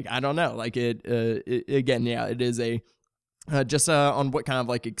it's like, I don't know, like it again, it is a just on what kind of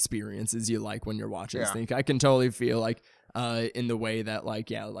like experiences you like when you're watching this thing. I can totally feel like in the way that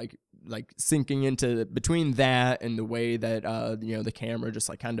like sinking into between that and the way that the camera just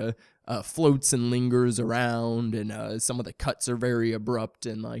like kind of floats and lingers around, and some of the cuts are very abrupt,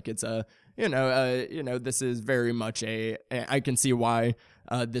 and like it's a this is very much I can see why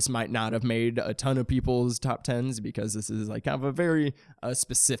this might not have made a ton of people's top 10s, because this is like kind of a very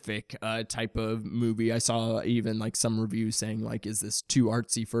specific type of movie. I saw even like some reviews saying like, is this too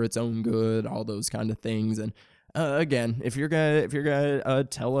artsy for its own good, all those kind of things. And Again, if you're gonna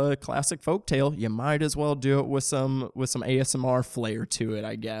tell a classic folk tale, you might as well do it with some ASMR flair to it,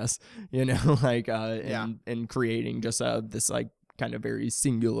 I guess. You know, like and creating just this like kind of very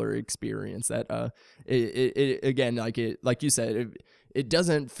singular experience that it again, like you said, it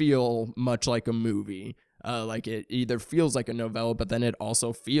doesn't feel much like a movie. Like it either feels like a novella, but then it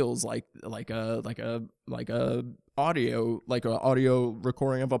also feels like a audio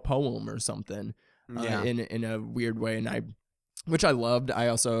recording of a poem or something. In a weird way, and which I loved. I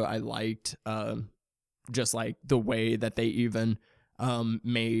liked just like the way that they even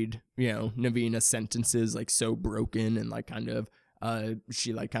made, you know, Naveen's sentences like so broken, and like kind of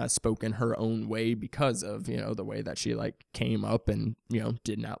she like kind of spoke in her own way because of, you know, the way that she like came up and, you know,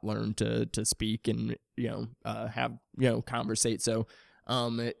 did not learn to speak and, you know, have, you know, conversate. So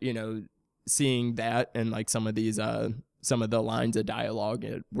you know, seeing that and like some of the lines of dialogue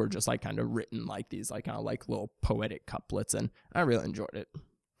were just like kind of written like these like kind of like little poetic couplets, and I really enjoyed it.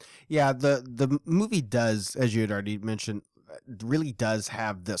 Yeah, the movie does, as you had already mentioned, really does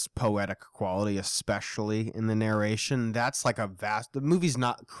have this poetic quality, especially in the narration. That's like the movie's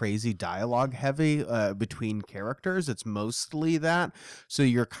not crazy dialogue heavy between characters. It's mostly that. So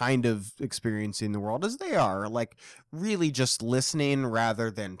you're kind of experiencing the world as they are, like really just listening rather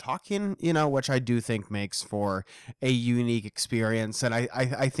than talking, you know, which I do think makes for a unique experience. And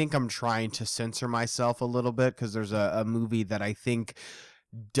I think I'm trying to censor myself a little bit because there's a movie that I think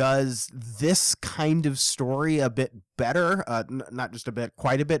does this kind of story a bit better, not just a bit,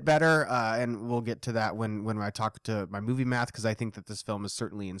 quite a bit better, and we'll get to that when I talk to my movie math, because I think that this film is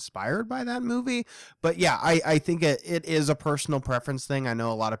certainly inspired by that movie. But yeah, I think it is a personal preference thing. I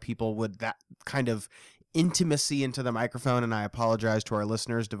know a lot of people would that kind of intimacy into the microphone, and I apologize to our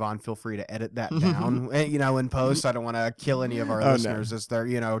listeners. Devon, feel free to edit that down, you know, in post. I don't want to kill any of our listeners as they're,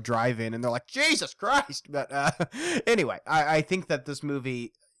 you know, driving and they're like, Jesus Christ. But anyway, I think that this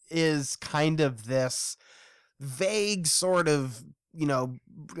movie is kind of this vague sort of, you know,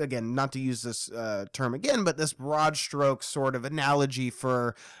 again, not to use this term again, but this broad stroke sort of analogy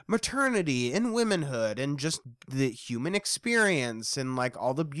for maternity and womanhood and just the human experience and like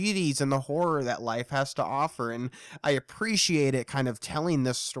all the beauties and the horror that life has to offer. And I appreciate it kind of telling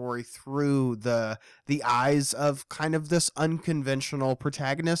this story through the eyes of kind of this unconventional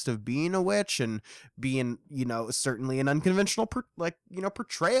protagonist of being a witch and being, you know, certainly an unconventional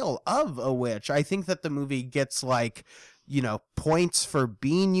portrayal of a witch. I think that the movie gets like, you know, points for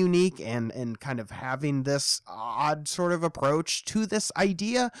being unique and kind of having this odd sort of approach to this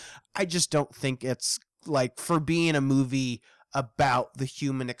idea. I just don't think it's like, for being a movie about the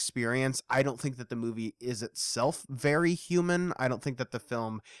human experience, I don't think that the movie is itself very human. I don't think that the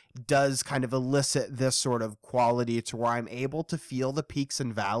film does kind of elicit this sort of quality to where I'm able to feel the peaks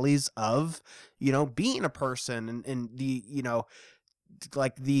and valleys of, you know, being a person and the, you know,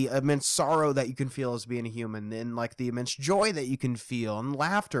 like the immense sorrow that you can feel as being a human, and like the immense joy that you can feel and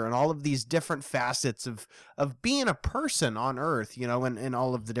laughter and all of these different facets of being a person on earth, you know, and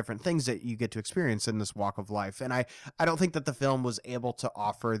all of the different things that you get to experience in this walk of life. And I don't think that the film was able to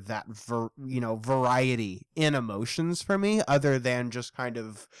offer that variety in emotions for me, other than just kind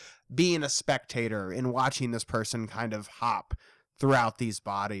of being a spectator and watching this person kind of hop throughout these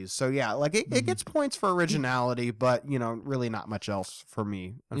bodies. So yeah, like it gets points for originality, but you know, really not much else for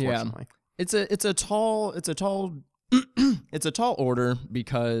me, unfortunately. Yeah. It's a tall it's a tall order,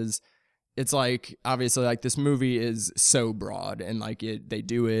 because it's like, obviously, like this movie is so broad, and like they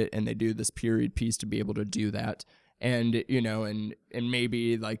do this period piece to be able to do that. And, you know, and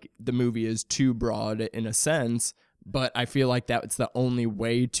maybe like the movie is too broad in a sense, but I feel like that's the only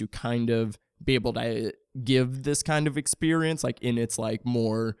way to kind of be able to give this kind of experience like in its like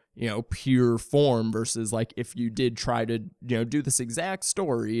more, you know, pure form, versus like if you did try to, you know, do this exact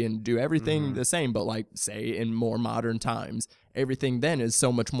story and do everything the same, but like say in more modern times, everything then is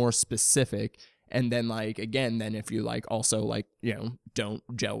so much more specific. And then like, again, then if you like also like, you know, don't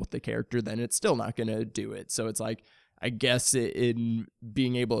gel with the character, then it's still not going to do it. So it's like, I guess in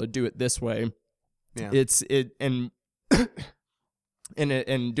being able to do it this way, and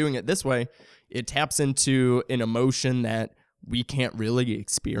doing it this way, it taps into an emotion that we can't really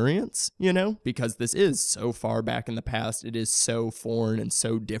experience, you know, because this is so far back in the past. It is so foreign and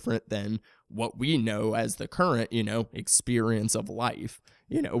so different than what we know as the current, you know, experience of life.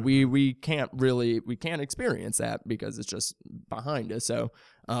 You know, we can't experience that because it's just behind us. So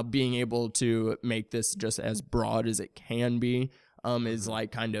being able to make this just as broad as it can be is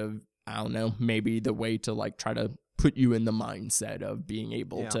like kind of, I don't know, maybe the way to like try to put you in the mindset of being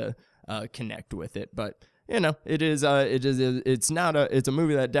able to connect with it. But it's a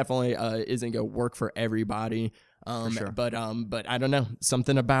movie that definitely isn't gonna work for everybody. sure. But I don't know,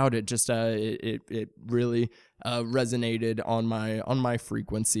 something about it just it really resonated on my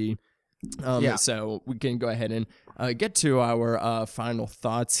frequency. Yeah. So we can go ahead and get to our final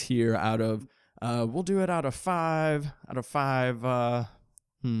thoughts here. We'll do it out of 5. Out of 5.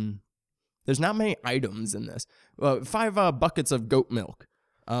 There's not many items in this. 5 buckets of goat milk.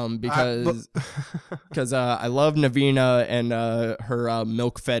 Because I love Navina and her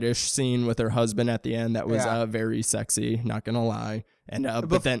milk fetish scene with her husband at the end. That was very sexy, not gonna lie. And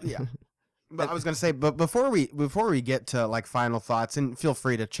but then yeah. But I was gonna say, but before we get to like final thoughts, and feel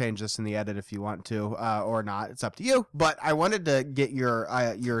free to change this in the edit if you want to, or not. It's up to you. But I wanted to get your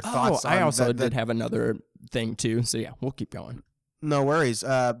thoughts. I also did have another thing too. So yeah, we'll keep going. No worries.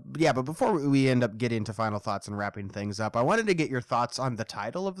 Yeah, but before we end up getting to final thoughts and wrapping things up, I wanted to get your thoughts on the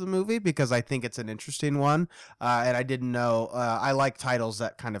title of the movie because I think it's an interesting one. And I didn't know, I like titles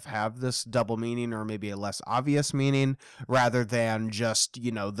that kind of have this double meaning or maybe a less obvious meaning rather than just,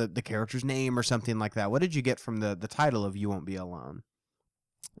 the character's name or something like that. What did you get from the title of You Won't Be Alone?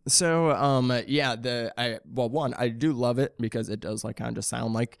 So, one, I do love it because it does like kind of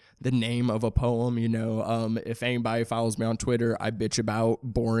sound like the name of a poem, if anybody follows me on Twitter, I bitch about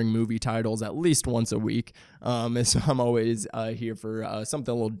boring movie titles at least once a week. So I'm always here for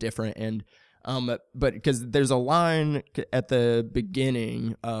something a little different. And, but because there's a line at the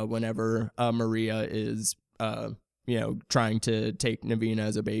beginning, whenever Maria is, trying to take Navina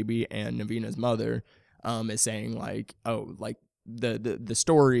as a baby, and Navina's mother, is saying like, oh, like, the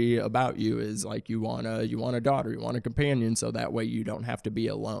story about you is like you want a daughter, you want a companion, so that way you don't have to be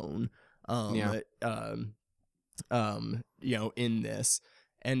alone in this.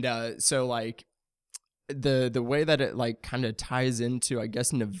 And so like the way that it like kind of ties into, I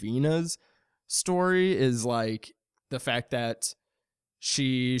guess, Navina's story is like the fact that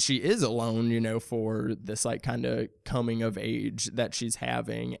she is alone, for this like kind of coming of age that she's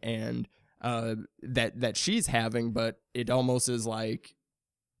having, and that she's having, but it almost is like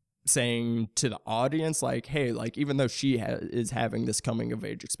saying to the audience, like, hey, like, even though she is having this coming of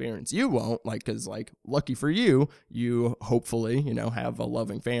age experience, you won't, like, because like, lucky for you, you hopefully, have a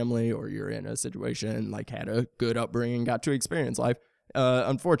loving family, or you're in a situation like had a good upbringing, got to experience life.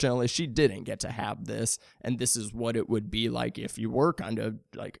 Unfortunately, she didn't get to have this, and this is what it would be like if you were kind of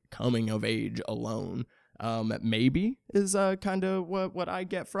like coming of age alone. Maybe is kind of what I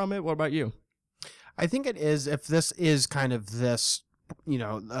get from it. What about you? I think it is, if this is kind of this,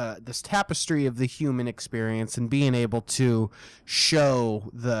 this tapestry of the human experience and being able to show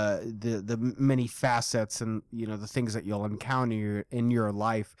the many facets and, the things that you'll encounter in your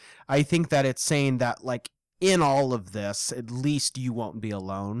life. I think that it's saying that, like, in all of this, at least you won't be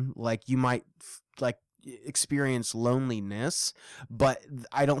alone. Like, you might experience loneliness, but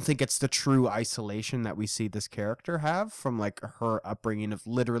I don't think it's the true isolation that we see this character have from like her upbringing of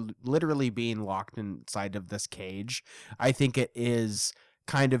literally being locked inside of this cage. I think it is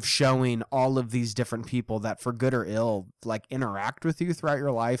kind of showing all of these different people that, for good or ill, like interact with you throughout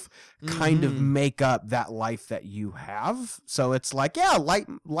your life, kind of make up that life that you have. So it's like, yeah,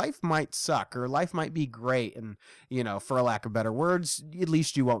 life might suck or life might be great, and for lack of better words, at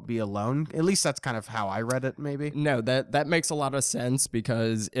least you won't be alone. At least that's kind of how I read it. Maybe no, that makes a lot of sense,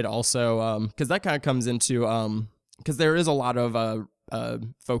 because it also because that kind of comes into because there is a lot of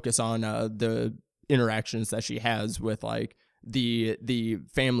focus on the interactions that she has with like the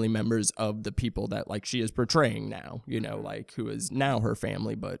family members of the people that like she is portraying now, like who is now her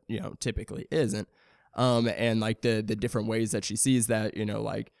family, but typically isn't. And like the different ways that she sees that,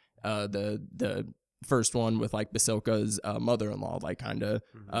 like the first one with like Basilka's mother-in-law, like kind of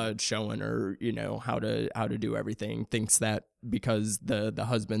showing her, how to do everything, thinks that because the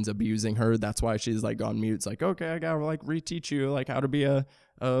husband's abusing her, that's why she's like on mute. It's like, okay, I gotta like reteach you like how to be a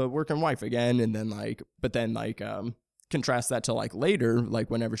working wife again. And then like, but then like contrast that to like later, like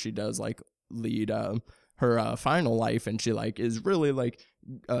whenever she does like lead her final life, and she like is really like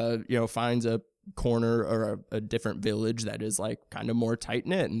finds a corner or a different village that is like kind of more tight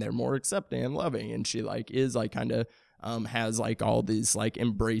knit, and they're more accepting and loving, and she like is like kind of has like all these like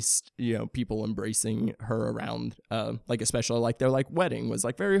embraced people embracing her around, like especially like their like wedding was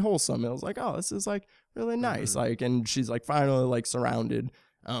like very wholesome. It was like, oh, this is like really nice, like, and she's like finally like surrounded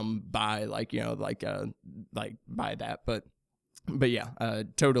by like like by that, but yeah,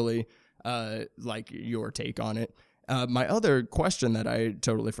 totally like your take on it. My other question that I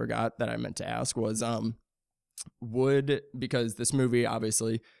totally forgot that I meant to ask was because this movie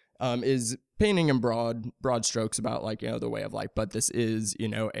obviously is painting in broad strokes about like the way of life, but this is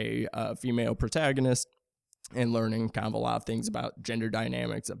a female protagonist, and learning kind of a lot of things about gender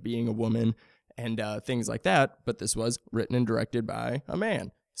dynamics of being a woman and things like that. But this was written and directed by a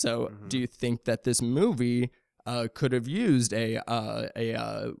man. So do you think that this movie could have used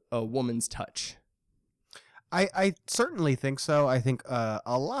a woman's touch? I certainly think so. I think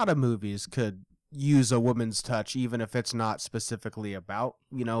a lot of movies could use a woman's touch, even if it's not specifically about,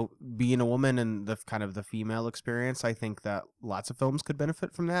 being a woman and the kind of the female experience. I think that lots of films could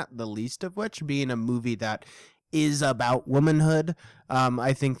benefit from that, the least of which being a movie that is about womanhood.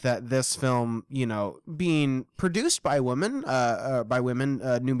 I think that this film, being produced by women,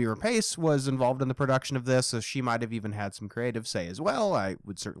 Noomi Rapace was involved in the production of this, so she might have even had some creative say as well. I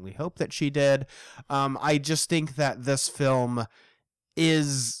would certainly hope that she did. I just think that this film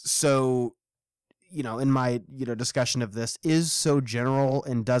is so, in my, discussion of this, is so general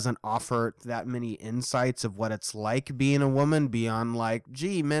and doesn't offer that many insights of what it's like being a woman beyond like,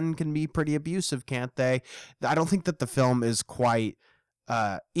 gee, men can be pretty abusive, can't they? I don't think that the film is quite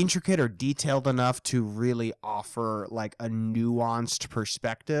intricate or detailed enough to really offer like a nuanced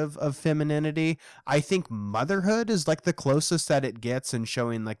perspective of femininity. I think motherhood is like the closest that it gets in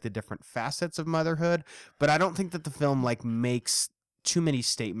showing like the different facets of motherhood, but I don't think that the film like makes too many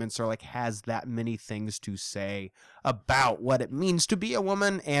statements or like has that many things to say about what it means to be a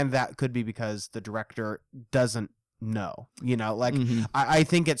woman, and that could be because the director doesn't know, I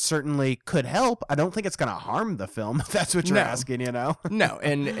think it certainly could help. I don't think it's gonna harm the film, if that's what you're asking. No,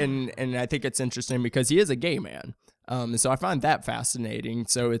 and I think it's interesting because he is a gay man. So I find that fascinating.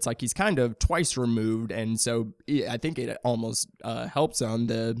 So it's like he's kind of twice removed, and so I think it almost helps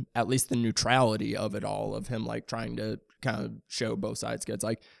on at least the neutrality of it all, of him like trying to kind of show both sides. It's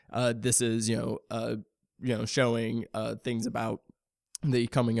like this is showing things about the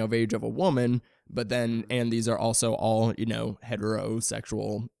coming of age of a woman, but then and these are also all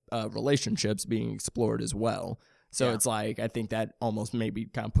heterosexual relationships being explored as well. So it's like, I think that almost maybe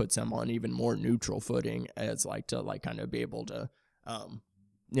kind of puts him on even more neutral footing as like to like kind of be able to,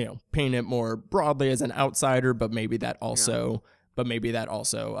 paint it more broadly as an outsider, but maybe that also,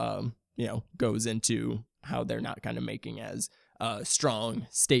 goes into how they're not kind of making as strong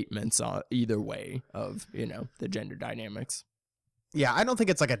statements either way of, the gender dynamics. Yeah, I don't think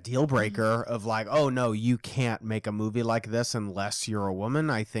it's like a deal breaker of like, oh no, you can't make a movie like this unless you're a woman.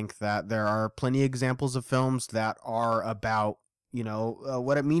 I think that there are plenty of examples of films that are about,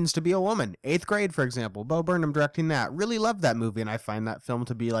 what it means to be a woman. 8th Grade, for example, Bo Burnham directing that. Really loved that movie, and I find that film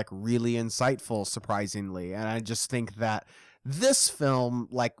to be like really insightful, surprisingly. And I just think that this film,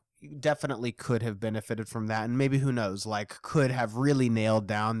 like, definitely could have benefited from that, and maybe, who knows, like could have really nailed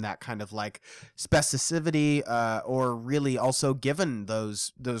down that kind of like specificity, or really also given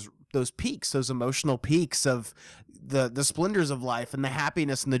those peaks, those emotional peaks of the splendors of life and the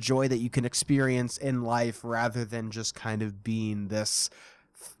happiness and the joy that you can experience in life, rather than just kind of being this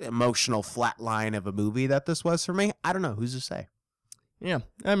emotional flatline of a movie that this was for me. I don't know, who's to say. Yeah,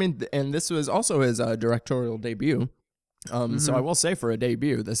 I mean, and this was also his directorial debut. So I will say, for a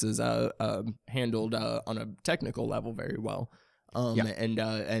debut, this is handled on a technical level very well,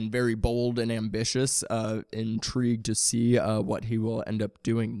 and very bold and ambitious. Intrigued to see what he will end up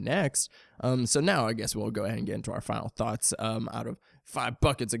doing next. So now I guess we'll go ahead and get into our final thoughts. Out of 5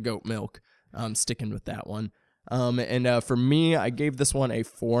 buckets of goat milk, sticking with that one. And for me, I gave this one a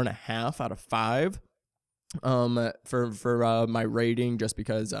 4.5 out of 5. For my rating, just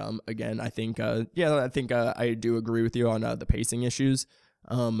because again, I think I do agree with you on the pacing issues.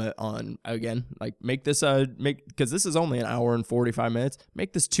 On again, like, make this because this is only an hour and 45 minutes,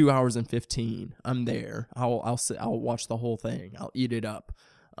 make this 2 hours and 15. I'm there. I'll watch the whole thing. I'll eat it up.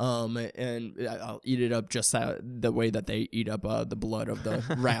 And I'll eat it up just the way that they eat up the blood of the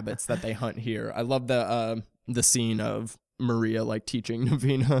rabbits that they hunt here. I love the scene of Maria like teaching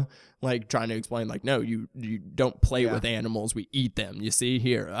Navina, like trying to explain, like, no, you don't play with animals, we eat them, you see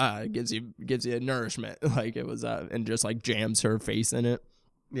here, it gives you nourishment, like it was and just like jams her face in it.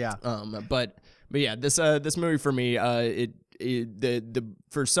 But yeah, this movie for me, the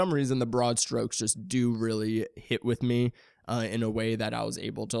for some reason the broad strokes just do really hit with me in a way that I was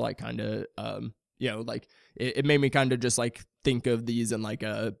able to like kind of like it made me kind of just like think of these and like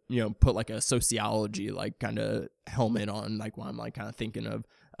put like a sociology like kind of helmet on, like while I'm like kind of thinking of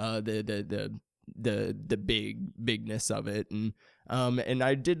the bigness of it, and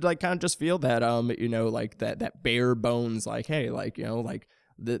I did like kind of just feel that like that bare bones, like, hey, like, like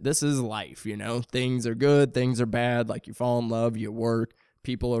this is life, things are good, things are bad, like you fall in love, you work,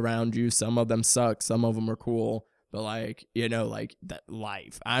 people around you, some of them suck, some of them are cool. But like, like that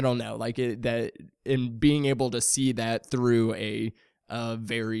life, I don't know, like that, in being able to see that through a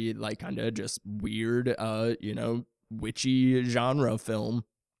very like kind of just weird, witchy genre film.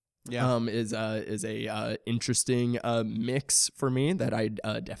 Yeah. Is a interesting mix for me that I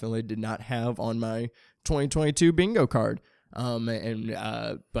definitely did not have on my 2022 bingo card.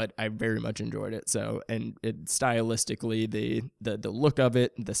 But I very much enjoyed it. So, and it stylistically, the look of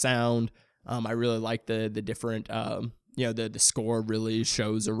it, the sound, I really like the different, the score really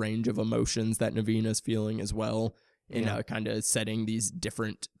shows a range of emotions that Naveen's feeling as well. In kind of setting these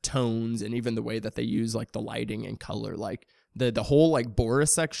different tones, and even the way that they use like the lighting and color, like the whole like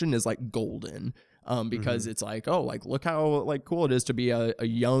Boris section is like golden, because it's like, oh, like look how like cool it is to be a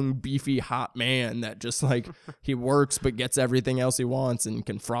young beefy hot man that just like he works but gets everything else he wants and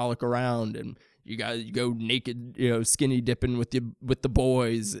can frolic around, and you go naked, skinny dipping with the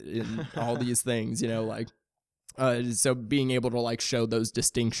boys and all these things, like. So being able to like show those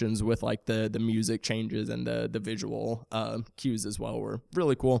distinctions with like the music changes and the visual cues as well were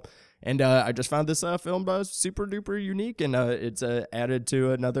really cool. And I just found this film super duper unique, and it's added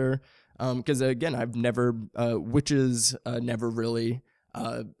to another, because again, I've never, witches never really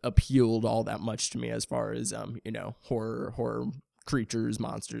appealed all that much to me as far as horror creatures,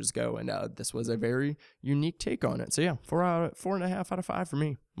 monsters go, and this was a very unique take on it. So yeah, 4.5 out of 5 for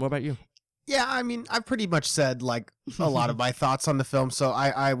me. What about you? Yeah, I mean, I've pretty much said like a lot of my thoughts on the film, so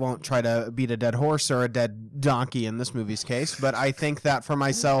I won't try to beat a dead horse or a dead donkey in this movie's case. But I think that for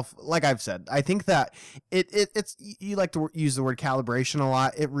myself, like I've said, I think that it's you like to use the word calibration a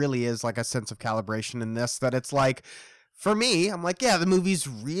lot. It really is like a sense of calibration in this, that it's like, for me, I'm like, yeah, the movie's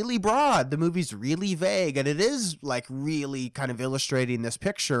really broad, the movie's really vague, and it is like really kind of illustrating this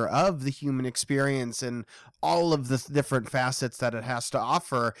picture of the human experience and all of the different facets that it has to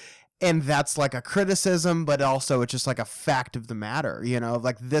offer. And that's like a criticism, but also it's just like a fact of the matter,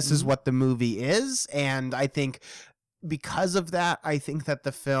 like this is what the movie is. And I think because of that, I think that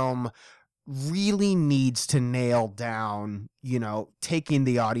the film really needs to nail down, taking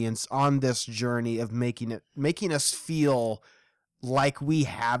the audience on this journey of making us feel like we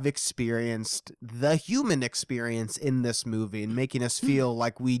have experienced the human experience in this movie, and making us feel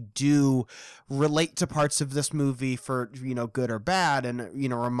like we do relate to parts of this movie for, good or bad. And,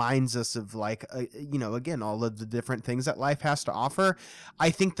 reminds us of like, again, all of the different things that life has to offer. I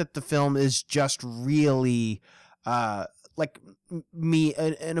think that the film is just really, like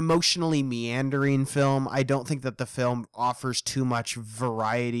an emotionally meandering film. I don't think that the film offers too much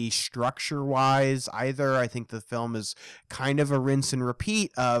variety structure wise either. I think the film is kind of a rinse and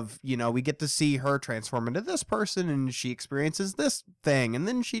repeat of, we get to see her transform into this person and she experiences this thing and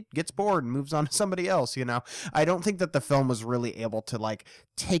then she gets bored and moves on to somebody else. I don't think that the film was really able to like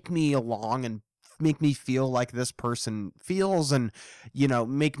take me along and make me feel like this person feels, and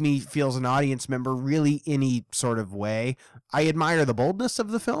make me feel as an audience member really any sort of way. I admire the boldness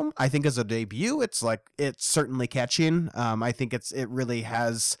of the film. I think as a debut, it's certainly catching. I think it really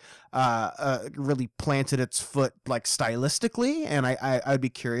has really planted its foot like stylistically, and I'd be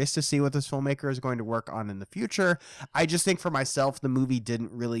curious to see what this filmmaker is going to work on in the future. I just think for myself, the movie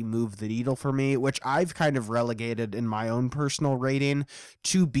didn't really move the needle for me, which I've kind of relegated in my own personal rating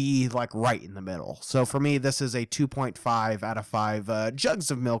to be like right in the middle. So for me, this is a 2.5 out of 5 jugs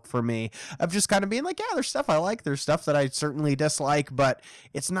of milk for me, of just kind of being like, yeah, there's stuff I like, there's stuff that I certainly dislike, but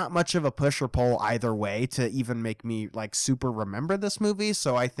it's not much of a push or pull either way to even make me like super remember this movie.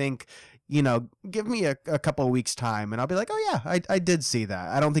 So I think, give me a couple of weeks time and I'll be like, oh yeah, I did see that.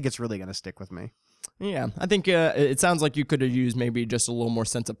 I don't think it's really going to stick with me. Yeah, I think it sounds like you could have used maybe just a little more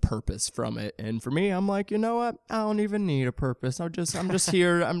sense of purpose from it. And for me, I'm like, you know what? I don't even need a purpose. I'm just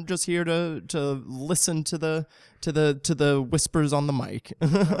here. I'm just here to listen to the whispers on the mic.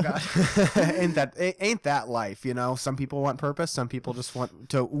 Ain't that life? Some people want purpose. Some people just want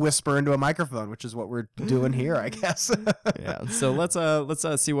to whisper into a microphone, which is what we're doing here, I guess. Yeah. So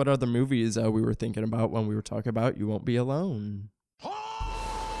let's see what other movies we were thinking about when we were talking about You Won't Be Alone.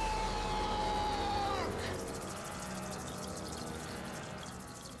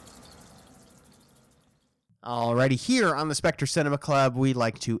 Alrighty, here on the Spectre Cinema Club, we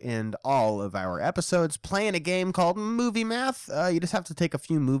like to end all of our episodes playing a game called Movie Math. You just have to take a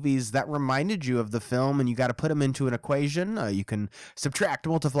few movies that reminded you of the film, and you got to put them into an equation. You can subtract,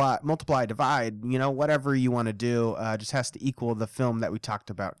 multiply, divide, whatever you want to do. Just has to equal the film that we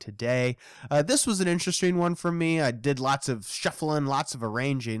talked about today. This was an interesting one for me. I did lots of shuffling, lots of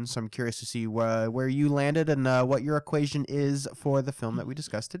arranging, so I'm curious to see where you landed and what your equation is for the film that we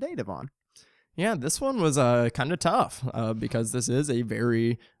discussed today, Devon. Yeah, this one was kind of tough because this is a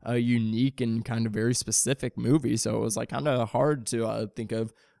very unique and kind of very specific movie. So it was like kind of hard to think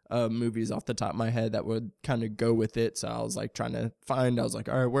of movies off the top of my head that would kind of go with it. So I was like trying to find, I was like,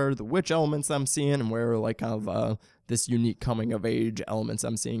 all right, where are the witch elements I'm seeing, and where are like kind of this unique coming of age elements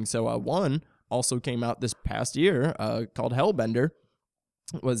I'm seeing. So one also came out this past year called Hellbender.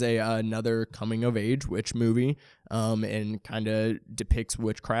 It was another coming of age witch movie, and kind of depicts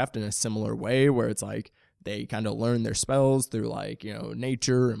witchcraft in a similar way, where it's like they kind of learn their spells through like, you know,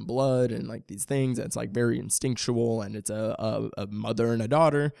 nature and blood and like these things. It's like very instinctual, and it's a mother and a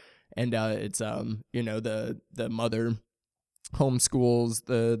daughter, and it's you know, the mother homeschools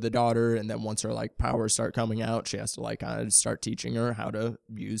the daughter, and then once her like powers start coming out, she has to like kind of start teaching her how to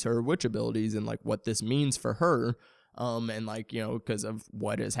use her witch abilities and like what this means for her. And like, you know, because of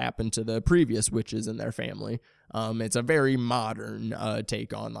what has happened to the previous witches in their family. It's a very modern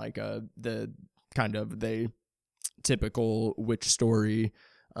take on like the kind of the typical witch story,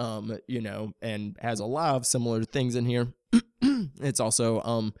 you know, and has a lot of similar things in here. It's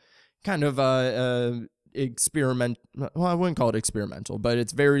also kind of experiment. Well, I wouldn't call it experimental, but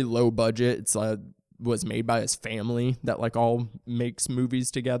it's very low budget. It's was made by his family that like all makes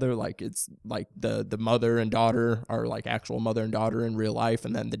movies together. Like it's like the mother and daughter are like actual mother and daughter in real life,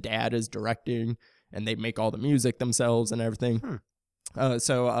 and then the dad is directing, and they make all the music themselves and everything.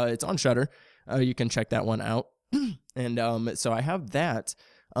 So it's on Shudder. You can check that one out. And so I have that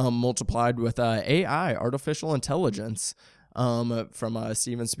multiplied with AI, artificial intelligence, from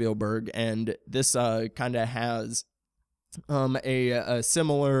Steven Spielberg, and this kind of has a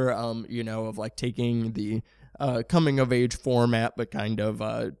similar, you know, of like taking the coming of age format, but kind of,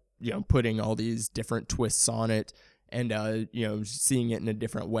 you know, putting all these different twists on it, and, you know, seeing it in a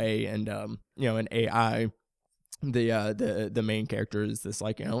different way. And, you know, an AI, the main character is this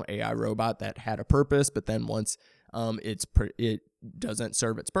like, you know, AI robot that had a purpose, but then once it doesn't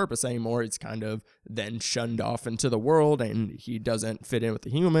serve its purpose anymore, it's kind of then shunned off into the world, and he doesn't fit in with the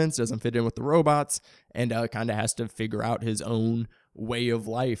humans, doesn't fit in with the robots, and kind of has to figure out his own way of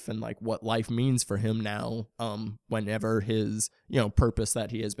life and like what life means for him now, whenever his, you know, purpose that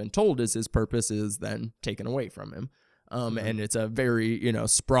he has been told is his purpose is then taken away from him. And it's a very, you know,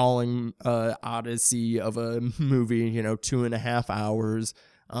 sprawling odyssey of a movie, you know, 2.5 hours.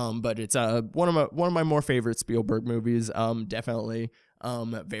 But it's one of my more favorite Spielberg movies. Definitely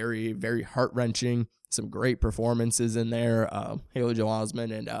very, very heart-wrenching. Some great performances in there. Haley Joel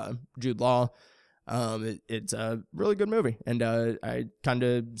Osment and Jude Law. It's a really good movie, and I kind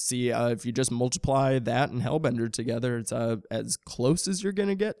of see if you just multiply that and Hellbender together, it's as close as you're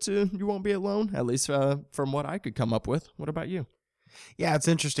gonna get to You Won't Be Alone, at least from what I could come up with. What about you? Yeah, it's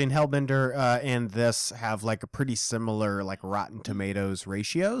interesting. Hellbender and this have like a pretty similar like Rotten Tomatoes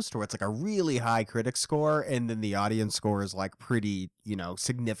ratios, to where it's like a really high critic score, and then the audience score is like pretty, you know,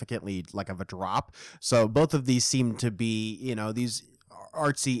 significantly like of a drop. So both of these seem to be, you know, these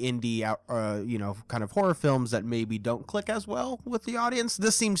artsy indie you know, kind of horror films that maybe don't click as well with the audience.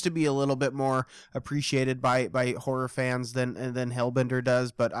 This seems to be a little bit more appreciated by horror fans than Hellbender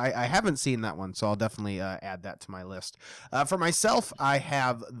does, but I haven't seen that one, so I'll definitely add that to my list. For myself, I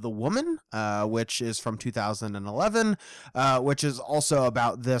have The Woman, which is from 2011, which is also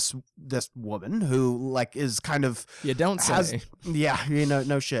about this woman who like is kind of You don't say. yeah, you know,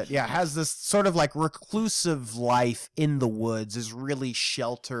 no shit. Yeah, has this sort of like reclusive life in the woods, is really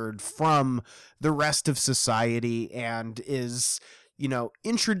sheltered from the rest of society, and is, you know,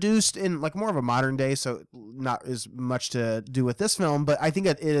 introduced in like more of a modern day, so not as much to do with this film, but I think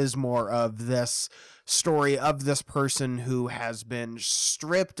it is more of this story of this person who has been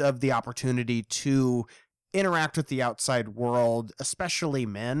stripped of the opportunity to interact with the outside world, especially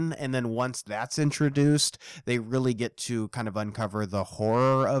men. And then once that's introduced, they really get to kind of uncover the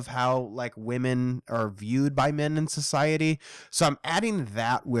horror of how like women are viewed by men in society. So I'm adding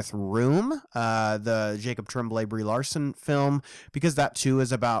that with Room, the Jacob Tremblay Brie Larson film, because that too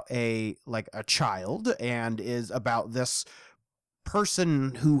is about a child, and is about this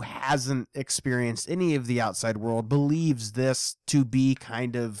person who hasn't experienced any of the outside world, believes this to be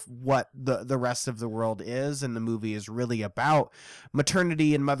kind of what the rest of the world is, and the movie is really about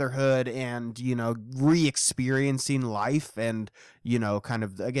maternity and motherhood, and, you know, re-experiencing life, and, you know, kind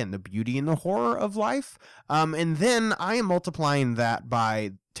of again the beauty and the horror of life. And then I am multiplying that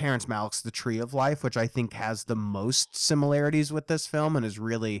by Terrence Malick's The Tree of Life, which I think has the most similarities with this film, and is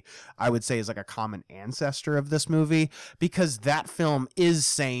really, I would say, is like a common ancestor of this movie, because that film is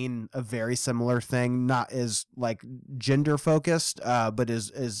saying a very similar thing, not as like gender focused, but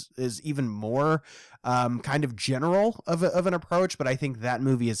is even more kind of general of an approach. But I think that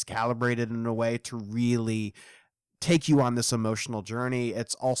movie is calibrated in a way to really take you on this emotional journey.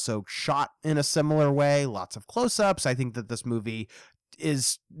 It's also shot in a similar way, lots of close-ups. I think that this movie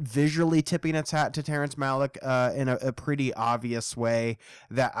is visually tipping its hat to Terrence Malick in a pretty obvious way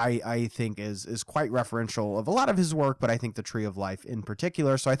that I think is quite referential of a lot of his work, but I think The Tree of Life in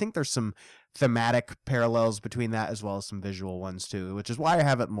particular. So I think there's some thematic parallels between that as well as some visual ones too, which is why I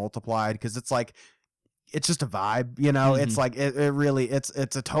have it multiplied, because it's like, it's just a vibe, you know. It's like it really it's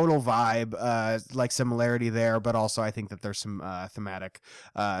a total vibe, like similarity there, but also I think that there's some thematic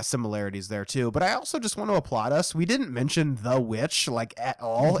similarities there too. But I also just want to applaud us. We didn't mention The Witch like at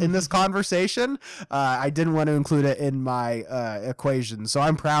all in this conversation. I didn't want to include it in my equation, so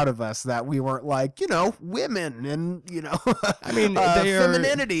I'm proud of us that we weren't like, you know, women and, you know, I mean, they are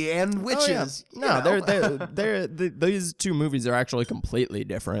femininity and witches. No, they're these two movies are actually completely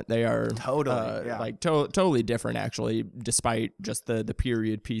different. They are Totally, like totally different, actually, despite just the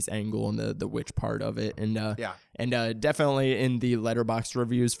period piece angle and the witch part of it. And definitely in the Letterboxd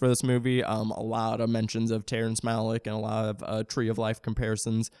reviews for this movie, a lot of mentions of Terrence Malick and a lot of Tree of Life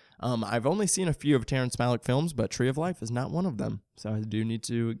comparisons. I've only seen a few of Terrence Malick films, but Tree of Life is not one of them, so I do need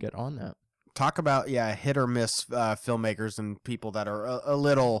to get on that. Talk about hit or miss filmmakers and people that are a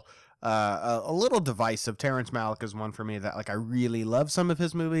little divisive. Terrence Malick is one for me that, like, I really love some of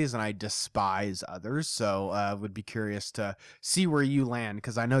his movies and I despise others. So would be curious to see where you land,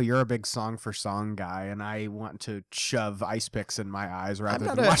 because I know you're a big song for song guy, and I want to shove ice picks in my eyes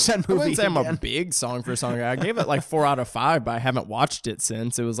rather than watch that movie. I wouldn't say again. I'm a big song for song guy. I gave it like 4 out of 5, but I haven't watched it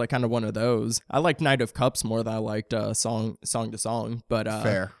since. It was like kind of one of those. I liked Knight of Cups more than I liked Song to Song. But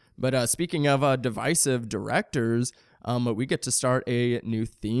fair. But speaking of divisive directors, we get to start a new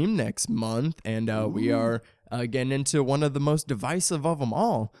theme next month, and we are getting into one of the most divisive of them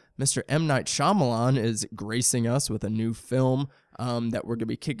all. Mr. M. Night Shyamalan is gracing us with a new film that we're going to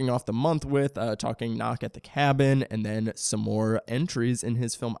be kicking off the month with, talking Knock at the Cabin, and then some more entries in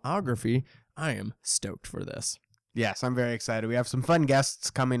his filmography. I am stoked for this. Yes, I'm very excited. We have some fun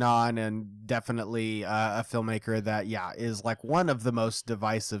guests coming on, and definitely a filmmaker that, is like one of the most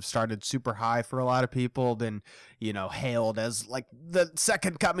divisive. Started super high for a lot of people, then, you know, hailed as like the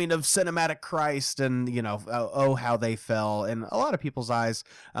second coming of cinematic Christ, and, you know, oh, how they fell in a lot of people's eyes,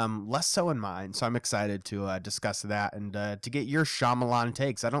 less so in mine. So I'm excited to discuss that and to get your Shyamalan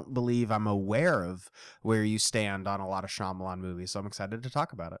takes. I don't believe I'm aware of where you stand on a lot of Shyamalan movies, so I'm excited to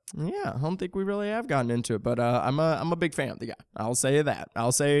talk about it. Yeah, I don't think we really have gotten into it, but I'm a big fan of the guy. I'll say that. I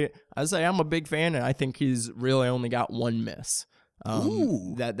say I'm a big fan, and I think he's really only got one miss.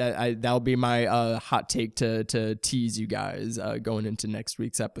 That'll be my hot take to tease you guys going into next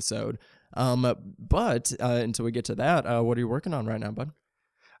week's episode. But until we get to that, what are you working on right now, bud?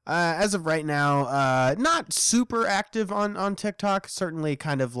 As of right now, not super active on TikTok, certainly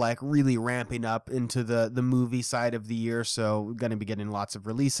kind of like really ramping up into the movie side of the year. So we're going to be getting lots of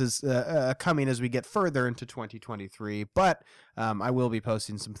releases coming as we get further into 2023. But I will be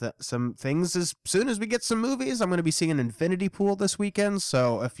posting some things as soon as we get some movies. I'm going to be seeing Infinity Pool this weekend.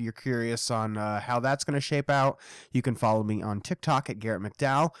 So if you're curious on how that's going to shape out, you can follow me on TikTok at Garrett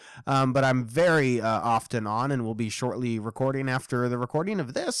McDowell. But I'm very often on, and will be shortly recording after the recording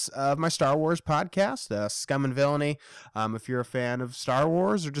of this, of my Star Wars podcast, Scum and Villainy. If you're a fan of Star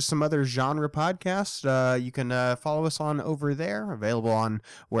Wars or just some other genre podcast, you can follow us on over there, available on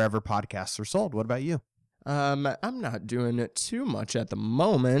wherever podcasts are sold. What about you? I'm not doing it too much at the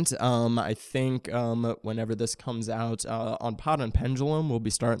moment. I think whenever this comes out on Pod and Pendulum, we'll be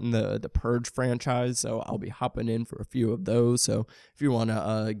starting the Purge franchise, so I'll be hopping in for a few of those. So if you want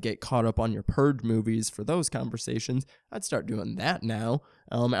to get caught up on your Purge movies for those conversations, I'd start doing that now.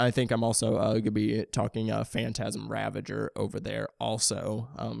 I think I'm also going to be talking Phantasm Ravager over there also,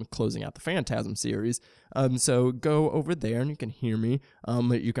 closing out the Phantasm series. So go over there and you can hear me.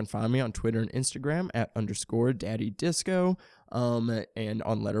 You can find me on Twitter and Instagram at _daddydisco, and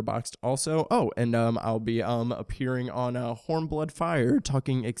on Letterboxd also. Oh, and I'll be appearing on Hornblood Fire,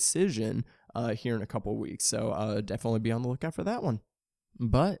 talking Excision here in a couple weeks. So definitely be on the lookout for that one.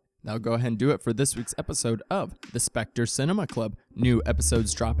 But now go ahead and do it for this week's episode of the Spectre Cinema Club. New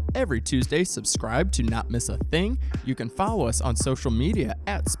episodes drop every Tuesday. Subscribe to not miss a thing. You can follow us on social media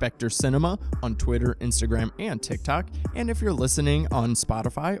at Spectre Cinema on Twitter, Instagram, and TikTok. And if you're listening on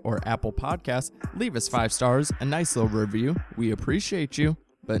Spotify or Apple Podcasts, leave us 5 stars, a nice little review. We appreciate you.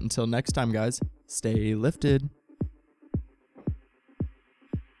 But until next time, guys, stay lifted.